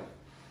 Like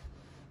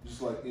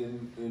just like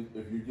in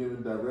if you're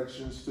giving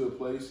directions to a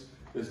place,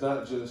 it's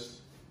not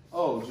just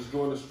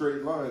go in a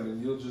straight line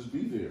and you'll just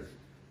be there.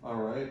 All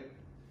right.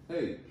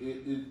 Hey,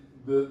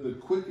 the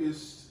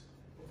quickest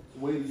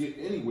way to get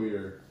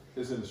anywhere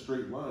is in a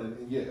straight line.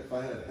 And yeah, if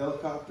I had a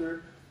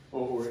helicopter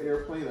or an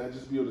airplane, I'd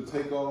just be able to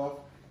take off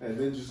and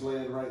then just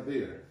land right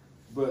there.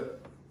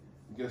 But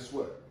guess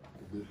what?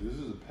 This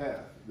is a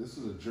path. This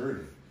is a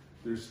journey.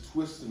 There's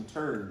twists and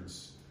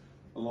turns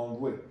along the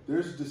way.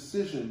 There's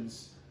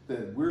decisions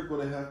that we're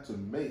going to have to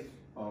make,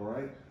 all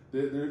right?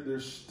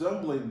 There's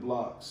stumbling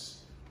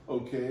blocks,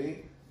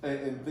 okay,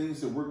 and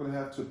things that we're going to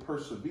have to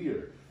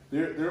persevere.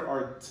 There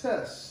are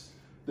tests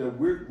that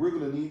we're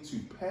going to need to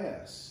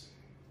pass,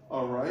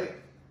 all right?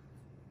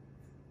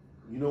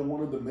 You know,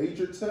 one of the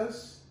major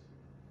tests,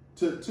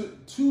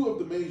 two of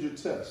the major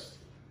tests,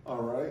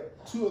 all right?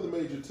 Two of the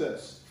major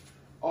tests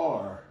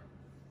are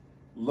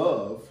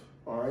love,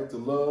 all right? To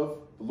love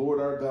the Lord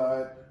our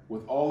God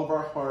with all of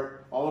our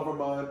heart, all of our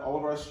mind, all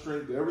of our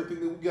strength, everything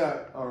that we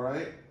got, all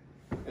right?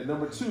 And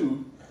number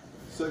two,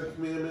 second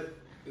commandment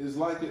is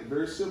like it,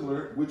 very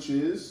similar, which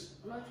is?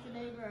 Love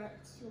your neighbor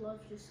as you love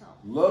yourself.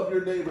 Love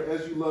your neighbor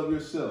as you love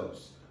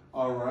yourselves,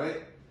 all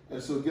right?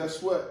 And so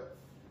guess what?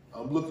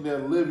 I'm looking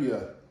at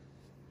Olivia.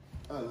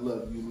 I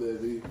love you,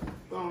 Livy.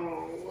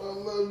 Oh, I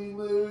love you,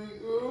 Livy.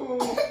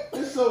 Oh,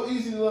 it's so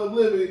easy to love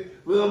Livy,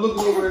 but I'm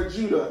looking over at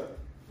Judah.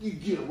 You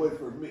get away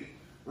from me.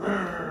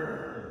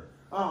 I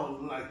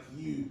don't like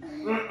you.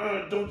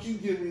 Don't you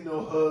give me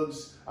no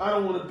hugs. I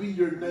don't want to be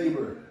your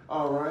neighbor.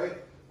 All right?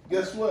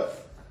 Guess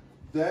what?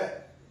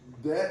 That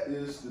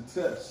is the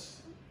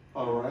test.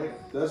 All right?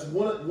 That's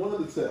one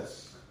of the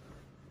tests.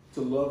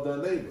 To love thy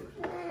neighbor.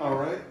 All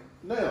right?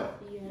 Now,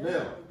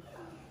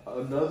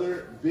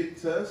 another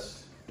big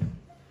test,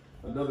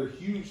 another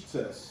huge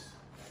test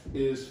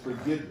is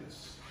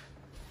forgiveness.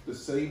 The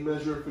same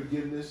measure of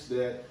forgiveness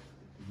that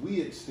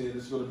we extend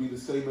is going to be the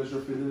same measure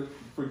of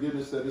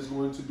forgiveness that is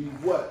going to be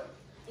what?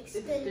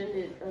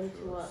 Extended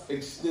unto us.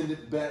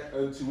 Extended back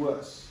unto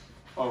us.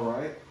 All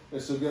right?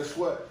 And so guess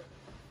what?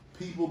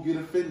 People get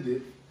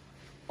offended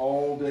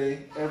all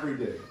day, every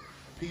day.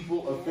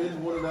 People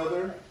offend one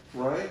another,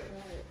 right?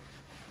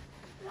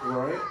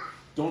 Right?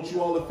 Don't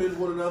you all offend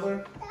one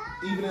another?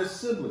 Even as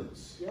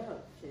siblings. Yeah.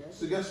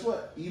 So guess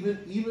what?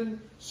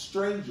 Even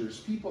strangers,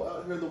 people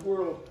out here in the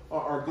world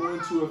are going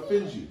to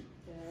offend you.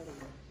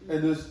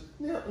 And there's,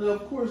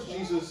 of course,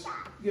 Jesus,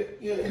 he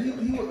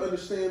would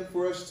understand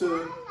for us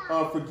to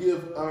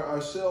forgive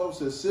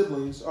ourselves as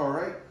siblings, all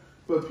right?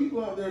 But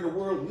people out there in the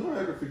world, we don't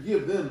have to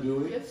forgive them, do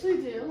we? Yes, we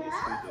do.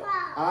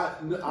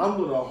 I'm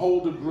going to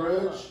hold a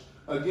grudge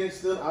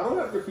against them. I don't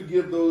have to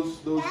forgive those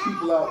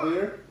people out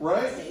there,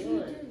 right?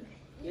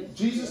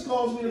 Jesus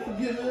calls me to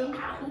forgive them.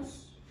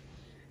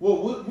 Well,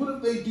 what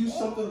if they do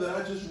something that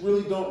I just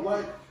really don't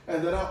like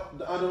and that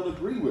I don't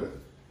agree with?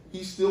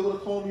 He's still going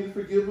to call me to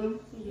forgive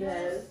him?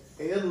 Yes.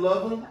 And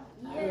love him?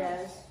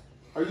 Yes.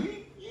 Are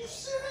you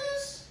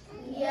serious?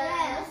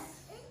 Yes.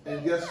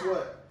 And guess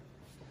what?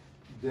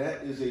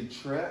 That is a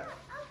trap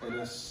and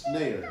a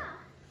snare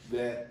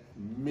that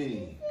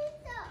many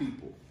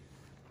people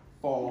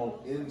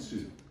fall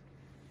into.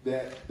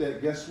 That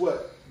guess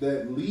what?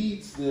 That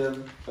leads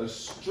them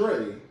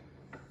astray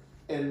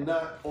and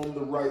not on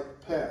the right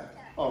path.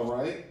 All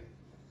right?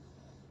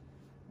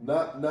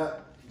 Not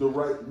the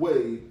right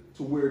way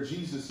to where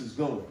Jesus is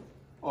going.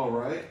 All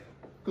right?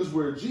 Because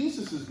where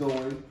Jesus is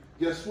going,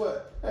 guess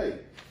what? Hey,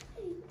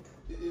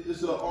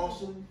 it's an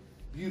awesome,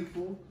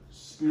 beautiful,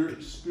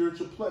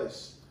 spiritual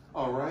place.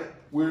 All right?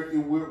 Where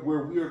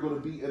we are going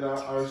to be in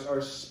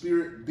our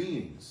spirit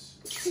beings.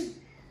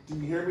 Do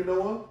you hear me,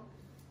 Noah?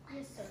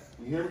 Yes, sir.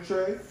 You hear me,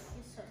 Trey? Yes,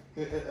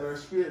 sir. And our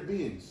spirit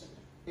beings.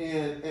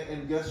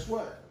 And guess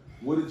what?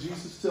 What did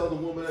Jesus tell the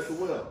woman at the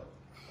well?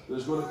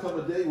 There's going to come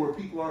a day where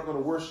people aren't going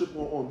to worship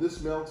on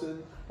this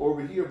mountain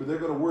over here, but they're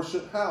going to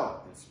worship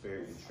how? In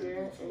spirit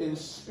and truth. In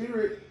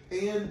spirit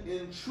and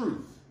in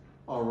truth.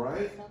 All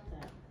right?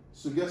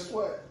 So guess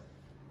what?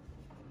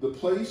 The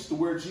place to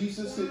where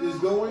Jesus is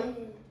going,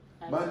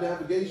 my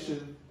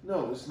navigation,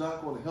 no, it's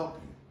not going to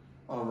help you.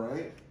 All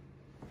right?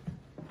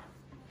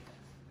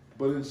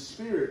 But in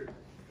spirit,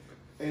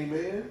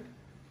 amen,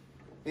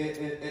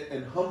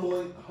 and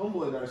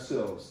humbling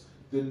ourselves,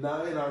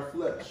 denying our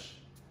flesh,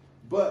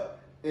 but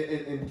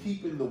and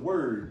keeping the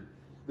word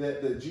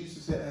that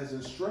Jesus has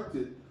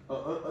instructed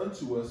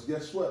unto us,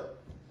 guess what?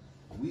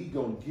 We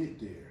gonna get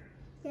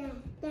there.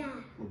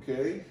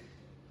 Okay?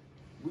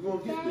 We're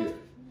gonna get there.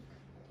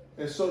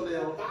 And so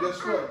now, guess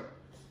what?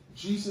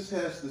 Jesus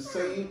has the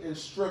same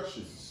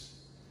instructions.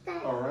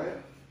 All right?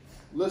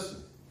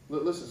 Listen,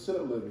 sit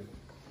up, Livy.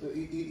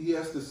 He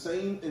has the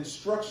same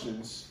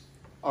instructions,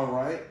 all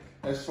right,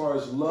 as far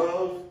as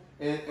love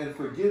and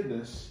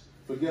forgiveness.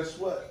 But guess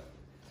what?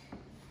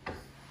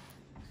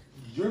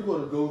 You're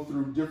going to go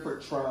through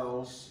different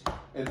trials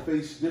and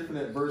face different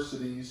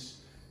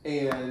adversities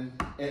and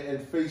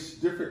face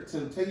different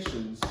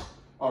temptations,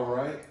 all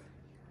right,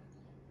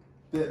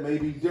 that may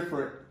be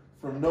different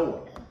from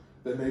Noah,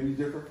 that may be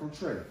different from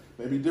Trey,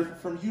 maybe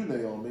different from you,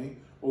 Naomi,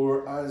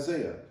 or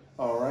Isaiah,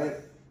 all right,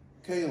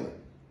 Kaylin,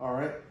 all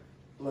right,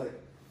 like,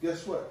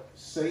 guess what?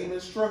 Same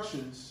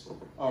instructions,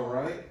 all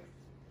right?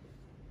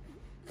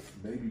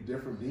 Maybe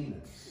different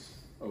demons,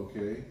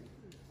 okay?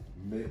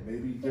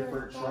 Maybe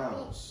different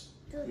trials.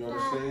 You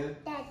understand?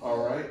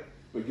 All right?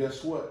 But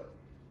guess what?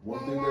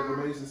 One thing that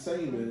remains the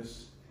same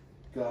is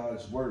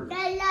God's word.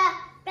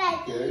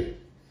 Okay?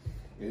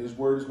 And his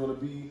word is going to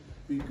be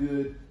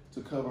good to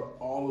cover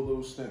all of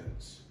those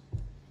things.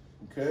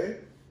 Okay?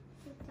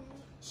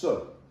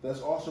 So,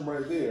 that's awesome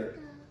right there.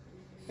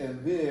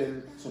 And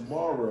then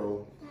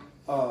tomorrow,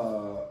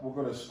 we're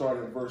going to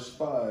start at verse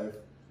 5.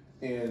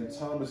 And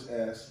Thomas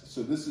asked,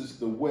 so this is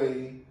the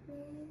way,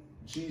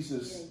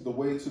 Jesus, the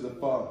way to the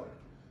Father.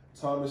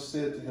 Thomas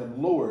said to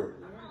him, Lord,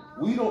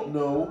 we don't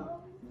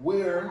know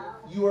where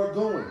you are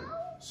going.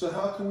 So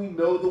how can we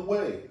know the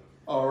way?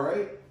 All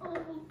right?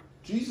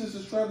 Jesus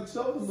is trying to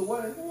tell them the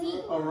way.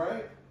 All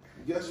right?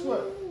 Guess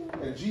what?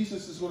 And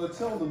Jesus is going to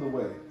tell them the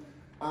way.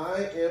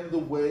 I am the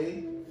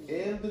way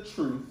and the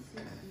truth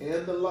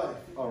and the life.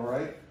 All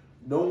right?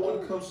 No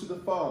one comes to the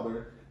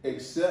Father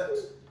except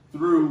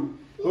through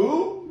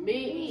who?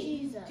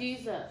 Me.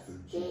 Jesus.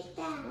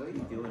 What are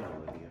you doing,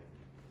 Olivia?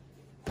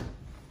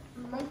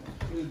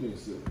 He's being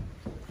silly.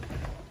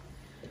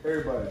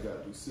 Everybody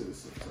got to be silly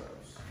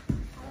sometimes.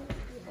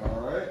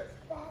 All right?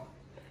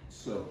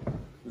 So,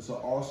 it's an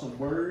awesome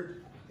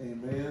word.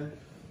 Amen.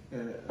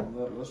 And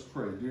let's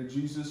pray. Dear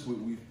Jesus,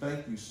 we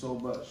thank you so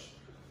much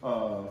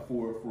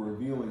for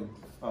revealing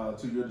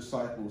to your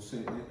disciples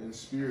in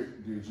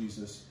spirit, dear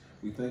Jesus.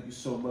 We thank you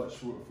so much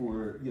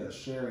for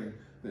sharing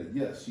that,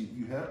 yes,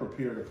 you have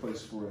prepared a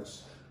place for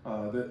us.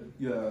 Our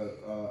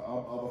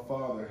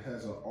Father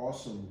has an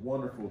awesome,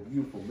 wonderful,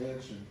 beautiful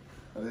mansion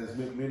that has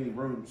many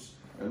rooms.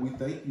 And we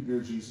thank you, dear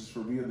Jesus,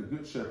 for being the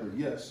good shepherd.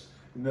 Yes,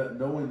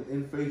 knowing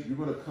in faith you're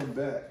going to come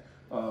back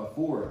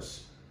for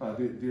us,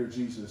 dear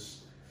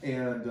Jesus.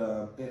 And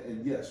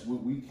yes,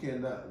 we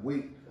cannot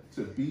wait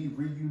to be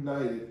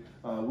reunited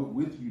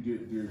with you,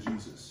 dear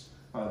Jesus.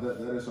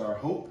 That is our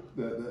hope.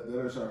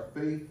 That is our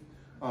faith.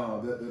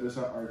 That is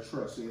our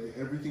trust.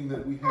 Everything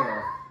that we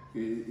have,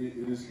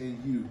 it is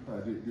in you,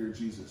 dear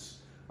Jesus.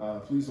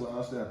 Please allow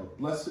us to have a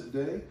blessed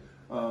day.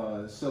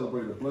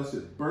 Celebrate a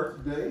blessed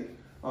birthday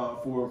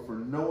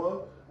for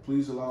Noah.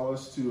 Please allow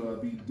us to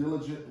be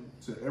diligent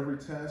to every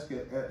task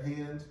at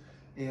hand.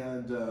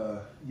 And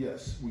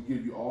yes, we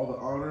give you all the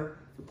honor,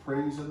 the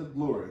praise, and the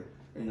glory.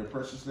 In your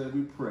precious name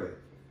we pray.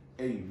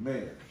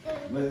 Amen.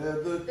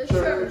 Let the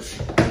church